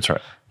 That's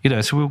right.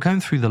 So we were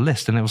going through the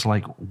list, and it was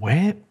like,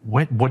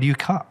 what do you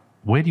cut?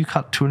 Where do you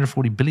cut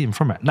 240 billion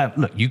from it? Now,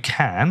 look, you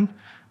can,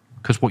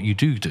 because what you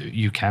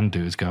can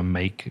do is go and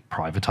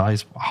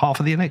privatize half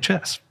of the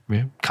NHS.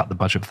 Cut the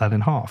budget for that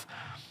in half.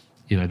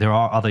 There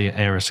are other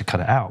areas to cut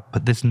it out,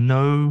 but there's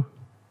no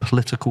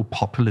political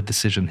popular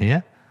decision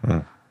here.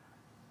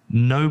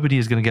 Nobody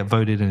is going to get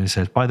voted in and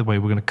says, by the way,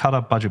 we're going to cut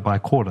our budget by a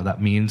quarter.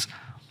 That means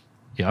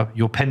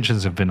your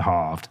pensions have been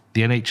halved.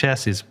 The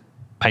NHS is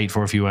paid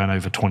for if you earn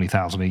over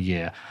 20,000 a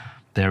year.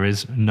 There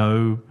is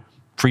no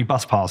free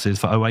bus passes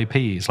for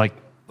OAPs. Like,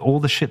 all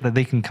the shit that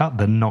they can cut,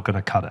 they're not going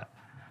to cut it.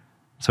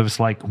 So it's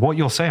like, what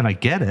you're saying, I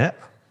get it.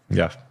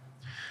 Yeah.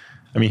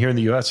 I mean, here in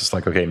the US, it's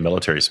like, okay,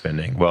 military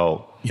spending.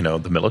 Well,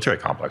 the military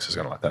complex is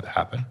going to let that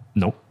happen.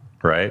 Nope.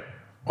 Right?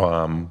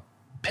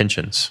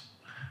 Pensions.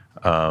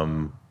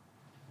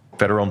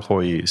 Federal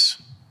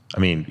employees. I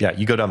mean,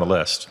 you go down the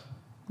list.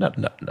 No,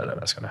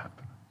 that's going to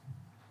happen.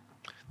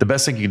 The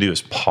best thing you can do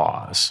is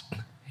pause.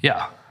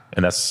 Yeah.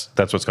 And that's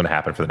what's going to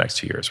happen for the next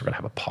 2 years. We're going to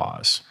have a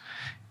pause.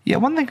 Yeah,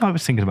 one thing I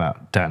was thinking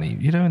about, Danny,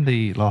 in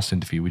the last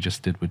interview we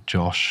just did with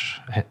Josh,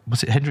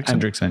 was it Hendrickson?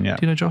 Hendrickson, yeah.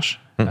 Do you know Josh?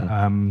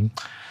 Mm-hmm.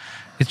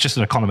 He's just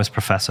an economist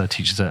professor,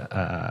 teaches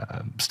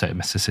at State of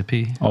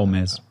Mississippi. Ole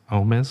Miss.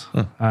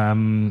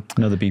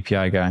 Another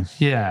BPI guy.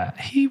 Yeah,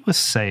 he was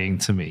saying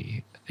to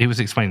me, he was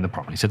explaining the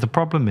problem. He said the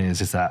problem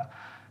is that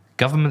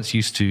governments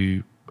used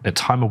to, at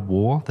time of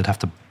war, they'd have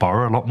to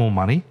borrow a lot more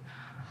money.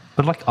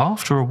 But like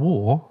after a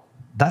war,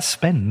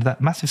 that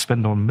massive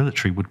spend on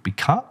military would be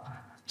cut.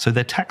 So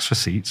their tax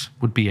receipts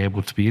would be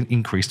able to be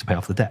increased to pay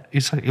off the debt.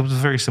 It was a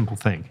very simple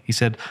thing. He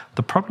said,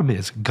 the problem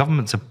is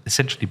governments have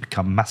essentially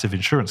become massive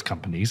insurance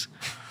companies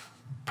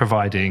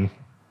providing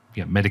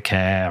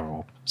Medicare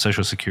or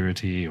Social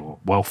Security or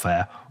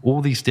welfare,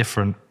 all these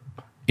different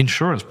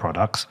insurance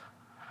products,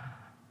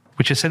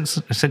 which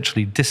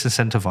essentially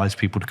disincentivize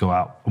people to go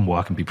out and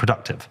work and be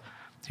productive.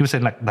 He was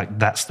saying like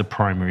that's the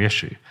primary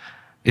issue.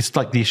 It's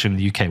like the issue in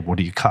the UK, what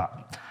do you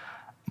cut?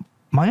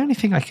 My only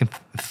thing I can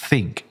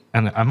think,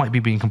 and I might be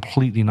being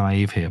completely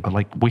naive here, but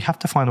we have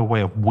to find a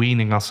way of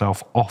weaning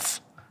ourselves off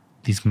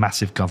these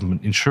massive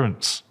government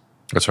insurance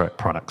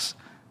products.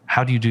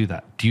 How do you do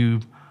that? Do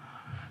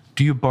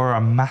you borrow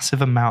a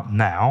massive amount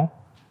now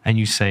and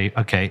you say,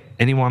 okay,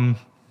 anyone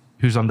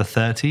who's under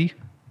 30,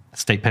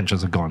 state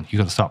pensions are gone. You've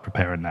got to start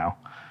preparing now.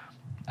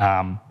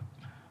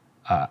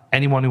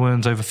 Anyone who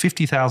earns over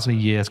 50,000 a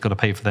year has got to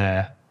pay for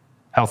their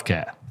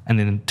healthcare. And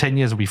in 10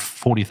 years, it'll be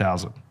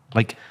 40,000.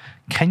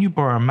 Can you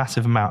borrow a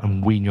massive amount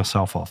and wean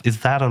yourself off? Is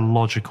that a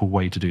logical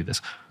way to do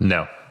this?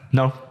 No.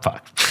 No?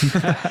 Fuck.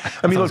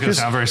 I mean, look,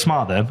 sound very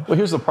smart then. Well,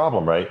 here's the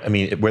problem, right? I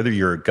mean, whether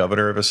you're a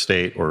governor of a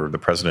state or the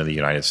president of the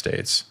United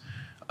States,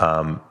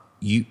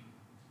 you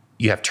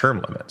have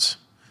term limits.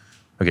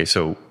 Okay,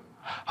 so...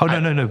 Oh,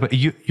 no. But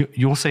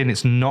you're saying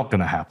it's not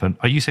going to happen.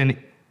 Are you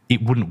saying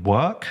it wouldn't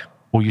work?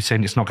 Or are you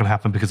saying it's not going to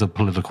happen because of the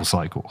political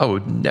cycle? Oh, it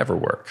would never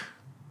work.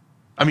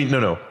 I mean,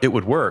 no, it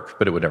would work,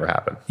 but it would never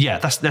happen. Yeah,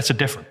 that's a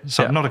difference.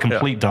 So I'm not a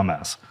complete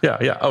dumbass.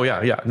 Yeah. Oh,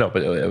 yeah. No,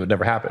 but it would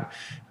never happen.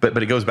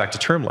 But it goes back to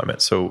term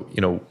limits. So,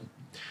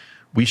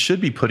 we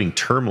should be putting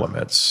term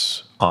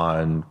limits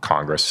on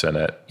Congress,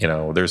 Senate.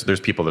 There's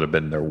people that have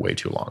been there way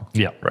too long.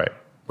 Yeah. Right.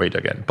 Way too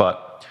again.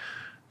 But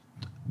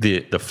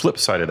the flip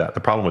side of that,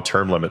 the problem with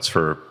term limits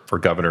for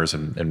governors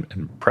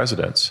and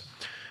presidents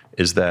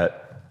is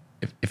that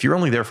if you're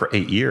only there for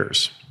 8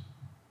 years,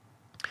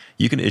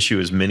 you can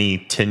issue as many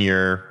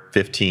 10-year,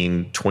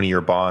 15,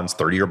 20-year bonds,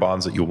 30-year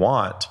bonds that you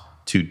want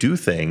to do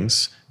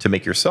things to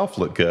make yourself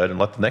look good and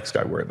let the next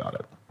guy worry about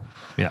it.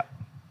 Yeah.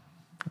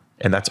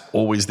 And that's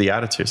always the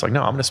attitude. It's like,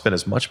 no, I'm going to spend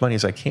as much money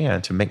as I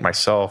can to make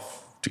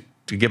myself,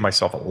 to give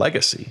myself a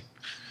legacy,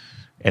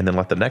 and then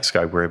let the next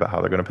guy worry about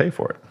how they're going to pay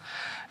for it.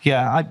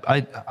 Yeah,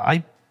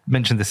 I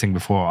mentioned this thing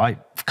before. I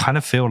kind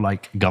of feel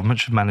like government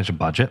should manage a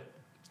budget.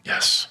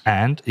 Yes.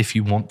 And if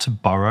you want to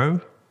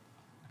borrow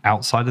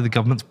outside of the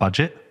government's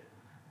budget,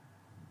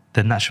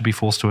 then that should be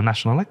forced to a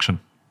national election.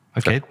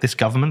 Okay, sure. This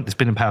government has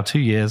been in power 2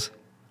 years.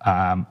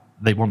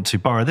 They want to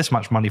borrow this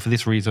much money for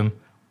this reason.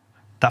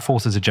 That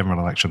forces a general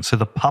election. So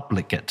the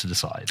public get to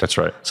decide. That's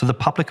right. So the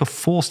public are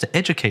forced to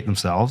educate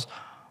themselves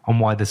on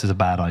why this is a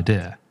bad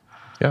idea.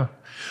 Yeah.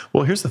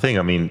 Well, here's the thing.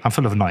 I mean, I'm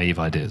full of naive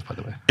ideas, by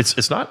the way.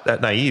 It's not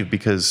that naive,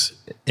 because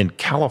in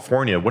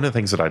California, one of the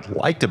things that I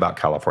liked about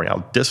California,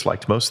 I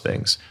disliked most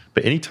things,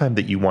 but anytime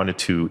that you wanted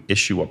to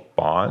issue a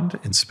bond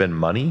and spend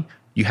money,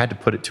 you had to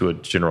put it to a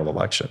general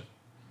election,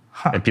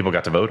 and people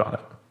got to vote on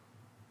it.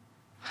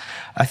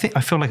 I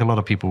feel like a lot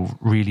of people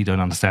really don't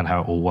understand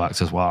how it all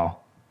works as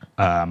well.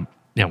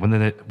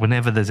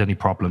 whenever there's any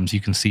problems, you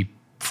can see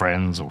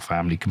friends or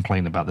family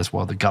complain about this.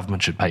 Well, the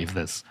government should pay for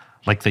this.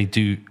 Like they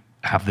do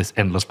have this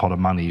endless pot of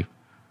money.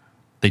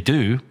 They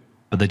do,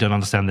 but they don't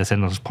understand this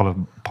endless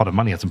pot of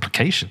money has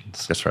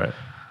implications. That's right.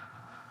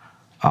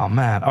 Oh,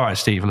 man. All right,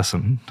 Steve,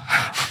 listen.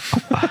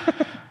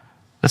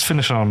 Let's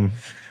finish on,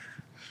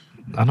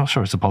 I'm not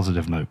sure it's a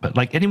positive note, but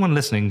like anyone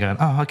listening going,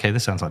 oh, okay,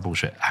 this sounds like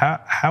bullshit.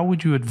 How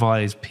would you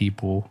advise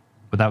people,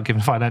 without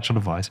giving financial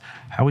advice,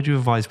 how would you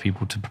advise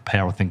people to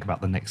prepare or think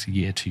about the next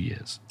year, 2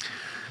 years?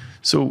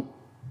 So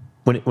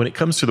when it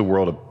comes to the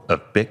world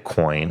of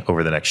Bitcoin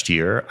over the next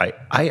year,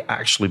 I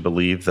actually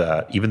believe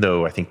that even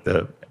though I think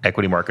the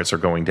equity markets are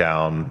going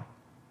down,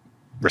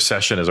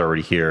 recession is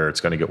already here,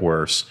 it's going to get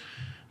worse,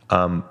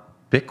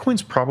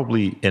 Bitcoin's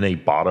probably in a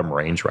bottom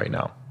range right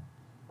now.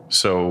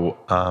 So,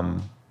 I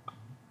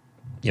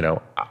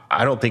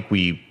don't think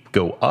we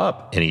go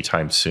up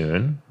anytime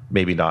soon,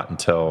 maybe not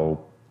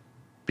until,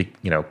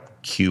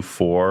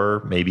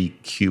 Q4, maybe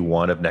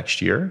Q1 of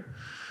next year.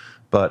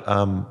 But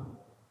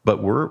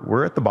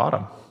we're at the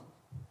bottom.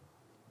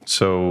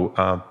 So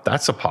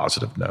that's a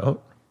positive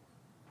note.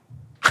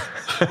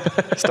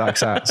 Stock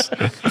sats.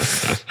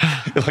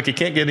 Like it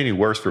can't get any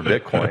worse for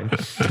Bitcoin.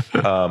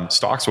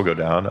 Stocks will go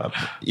down.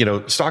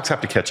 Stocks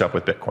have to catch up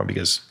with Bitcoin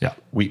because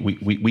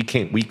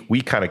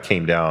we kind of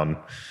came down,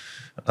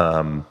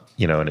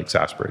 in an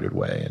exasperated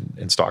way,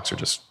 and stocks are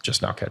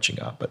just now catching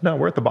up. But no,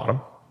 we're at the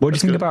bottom. What do you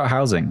think about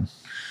housing?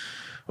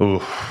 Oh,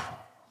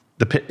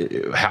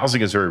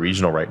 housing is very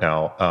regional right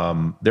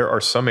now. There are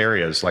some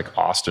areas like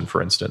Austin,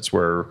 for instance,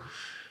 where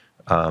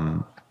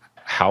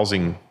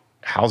housing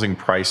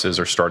prices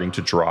are starting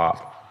to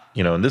drop.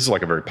 And this is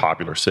like a very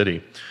popular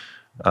city.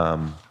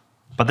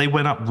 But they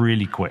went up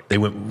really quick. They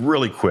went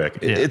really quick.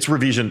 Yeah. It's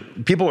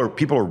revision. People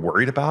are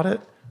worried about it,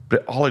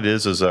 but all it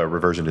is a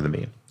reversion to the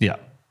mean. Yeah.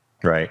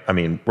 Right. I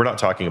mean, we're not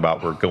talking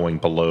about we're going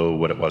below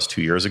what it was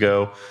 2 years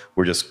ago.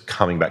 We're just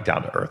coming back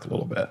down to earth a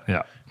little bit.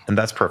 Yeah. And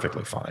that's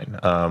perfectly fine.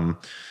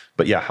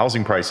 But yeah,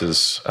 housing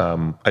prices,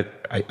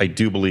 I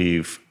do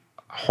believe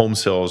home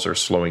sales are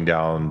slowing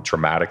down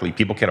dramatically.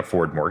 People can't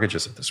afford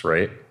mortgages at this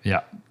rate.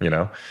 Yeah.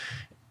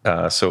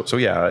 So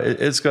yeah,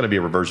 it's going to be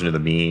a reversion to the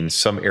mean.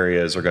 Some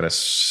areas are going to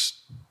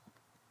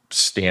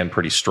stand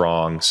pretty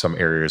strong. Some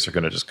areas are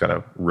going to just kind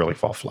of really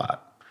fall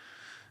flat.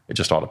 It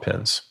just all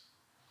depends.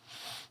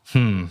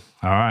 All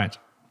right.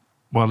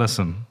 Well,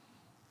 listen.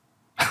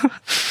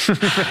 Fuck,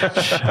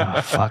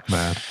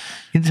 man.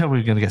 You can tell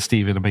we're going to get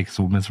Steve in and make us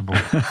all miserable.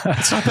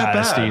 It's not that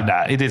bad. Steve,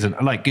 it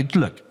isn't.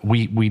 Look,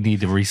 we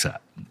need a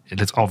reset.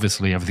 It's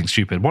obviously everything's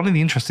stupid. One of the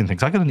interesting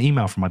things, I got an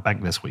email from my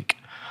bank this week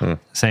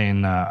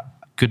saying,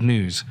 good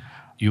news,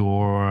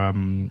 your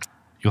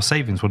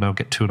savings will now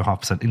get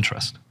 2.5%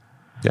 interest.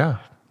 Yeah.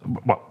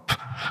 Well,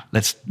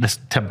 let's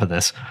temper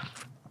this.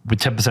 With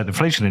 10%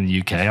 inflation in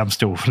the UK, I'm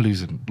still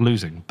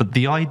losing. But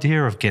the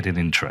idea of getting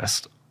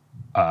interest,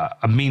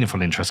 a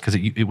meaningful interest, because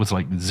it was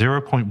like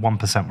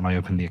 0.1% when I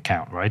opened the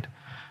account, right?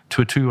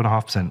 To a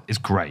 2.5% is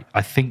great.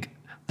 I think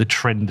the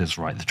trend is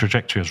right. The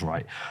trajectory is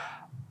right.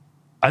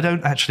 I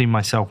don't actually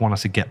myself want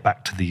us to get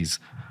back to these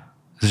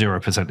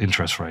 0%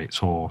 interest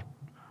rates or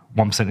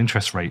 1%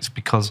 interest rates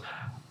because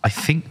I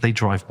think they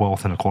drive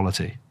wealth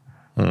inequality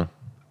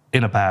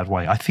in a bad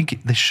way. I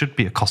think there should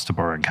be a cost of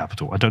borrowing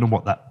capital. I don't know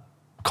what that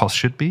cost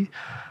should be.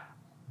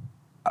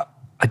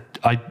 A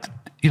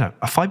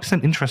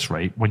 5% interest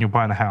rate when you're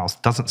buying a house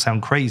doesn't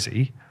sound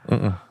crazy.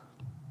 And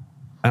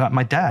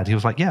my dad, he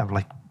was like, yeah,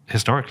 like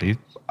historically,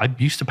 I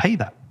used to pay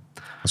that.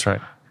 That's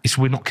right.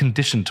 We're not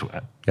conditioned to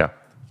it. Yeah.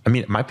 I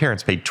mean, my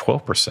parents paid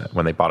 12%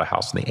 when they bought a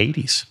house in the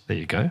 80s. There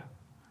you go.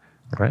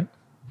 Right.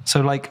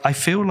 So I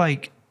feel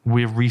like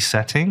we're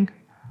resetting.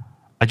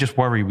 I just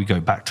worry we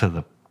go back to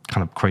the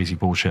kind of crazy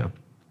bullshit of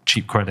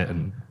cheap credit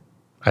and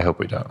I hope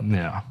we don't.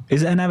 Yeah.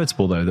 Is it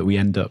inevitable, though, that we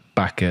end up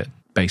back at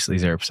basically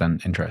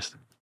 0% interest?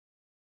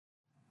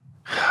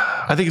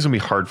 I think it's going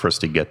to be hard for us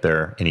to get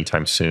there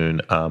anytime soon.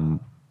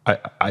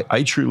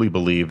 I truly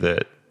believe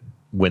that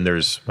when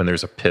there's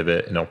a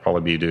pivot, and it'll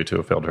probably be due to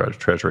a failed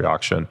treasury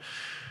auction,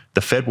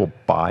 the Fed will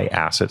buy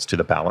assets to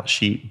the balance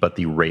sheet, but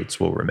the rates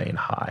will remain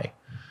high.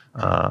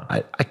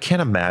 I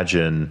can't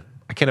imagine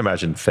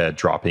Fed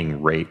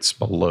dropping rates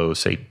below,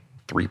 say,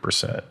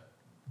 3%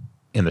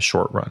 in the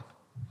short run.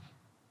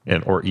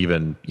 Or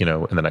even in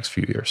the next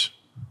few years,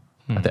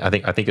 I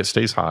think it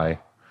stays high,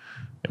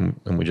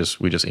 and we just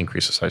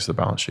increase the size of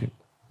the balance sheet.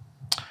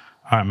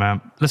 All right,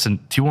 man. Listen,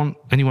 do you want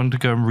anyone to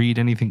go and read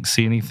anything,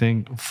 see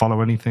anything,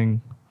 follow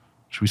anything?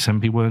 Should we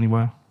send people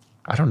anywhere?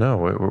 I don't know.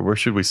 Where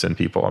should we send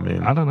people? I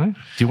mean, I don't know. Do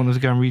you want us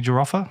to go and read your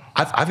offer?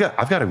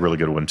 I've got a really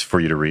good one for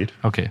you to read.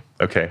 Okay.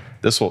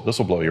 This will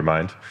blow your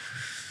mind.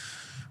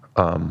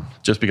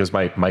 Just because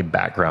my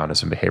background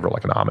is in behavioral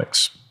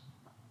economics.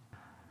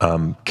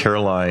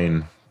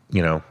 Caroline.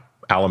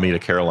 Alameda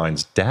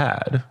Caroline's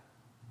dad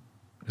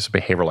is a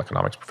behavioral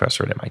economics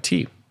professor at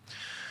MIT.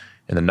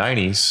 In the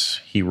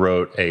 90s, he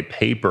wrote a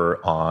paper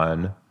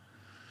on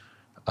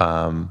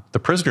the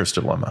prisoner's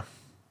dilemma.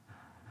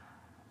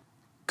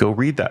 Go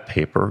read that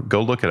paper.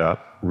 Go look it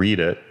up. Read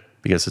it.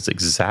 because it's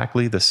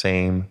exactly the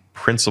same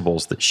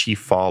principles that she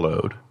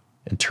followed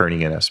in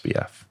turning in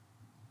SBF.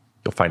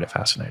 You'll find it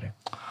fascinating.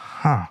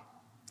 Huh.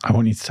 I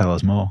want you to tell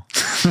us more.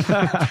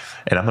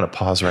 And I'm going to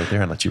pause right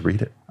there and let you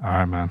read it. All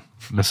right, man.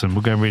 Listen,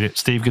 we'll go and read it.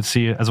 Steve, good to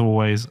see you as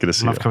always. Good to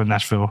see Love you. coming to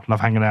Nashville. Love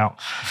hanging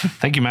out.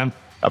 Thank you, man.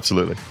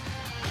 Absolutely.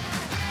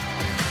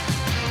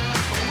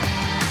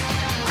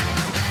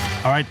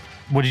 All right.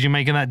 What did you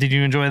make of that? Did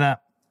you enjoy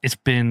that? It's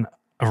been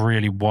a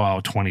really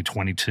wild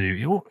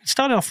 2022. It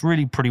started off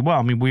really pretty well.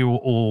 I mean, we were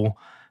all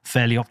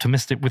fairly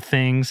optimistic with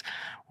things.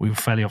 We were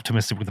fairly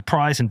optimistic with the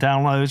price and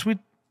downloads. We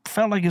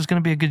felt like it was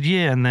going to be a good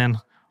year. And then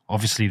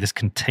obviously this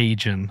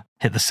contagion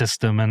hit the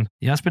system. And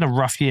yeah, it's been a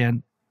rough year.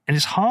 And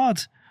it's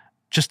hard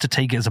just to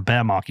take it as a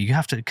bear market. You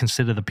have to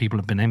consider the people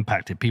who have been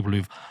impacted, people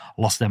who've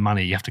lost their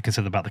money. You have to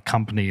consider about the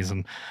companies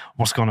and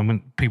what's going on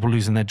with people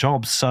losing their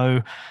jobs.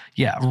 So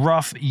yeah,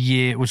 rough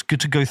year. It was good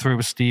to go through it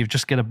with Steve,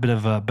 just get a bit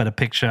of a better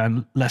picture,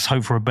 and let's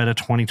hope for a better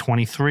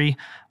 2023.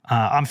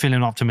 I'm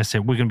feeling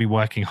optimistic. We're going to be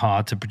working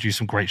hard to produce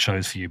some great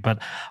shows for you. But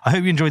I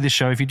hope you enjoyed this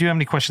show. If you do have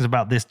any questions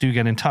about this, do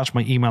get in touch.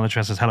 My email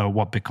address is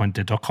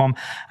hello@whatbitcoindid.com.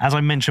 As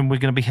I mentioned, we're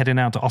going to be heading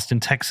out to Austin,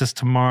 Texas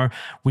tomorrow.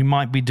 We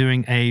might be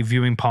doing a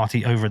viewing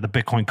party over at the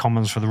Bitcoin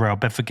Commons for the Rail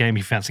Bedford game. If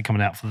you fancy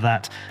coming out for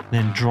that,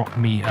 then drop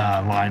me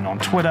a line on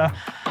Twitter.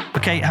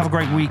 Okay, have a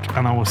great week,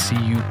 and I will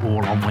see you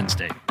all on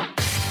Wednesday.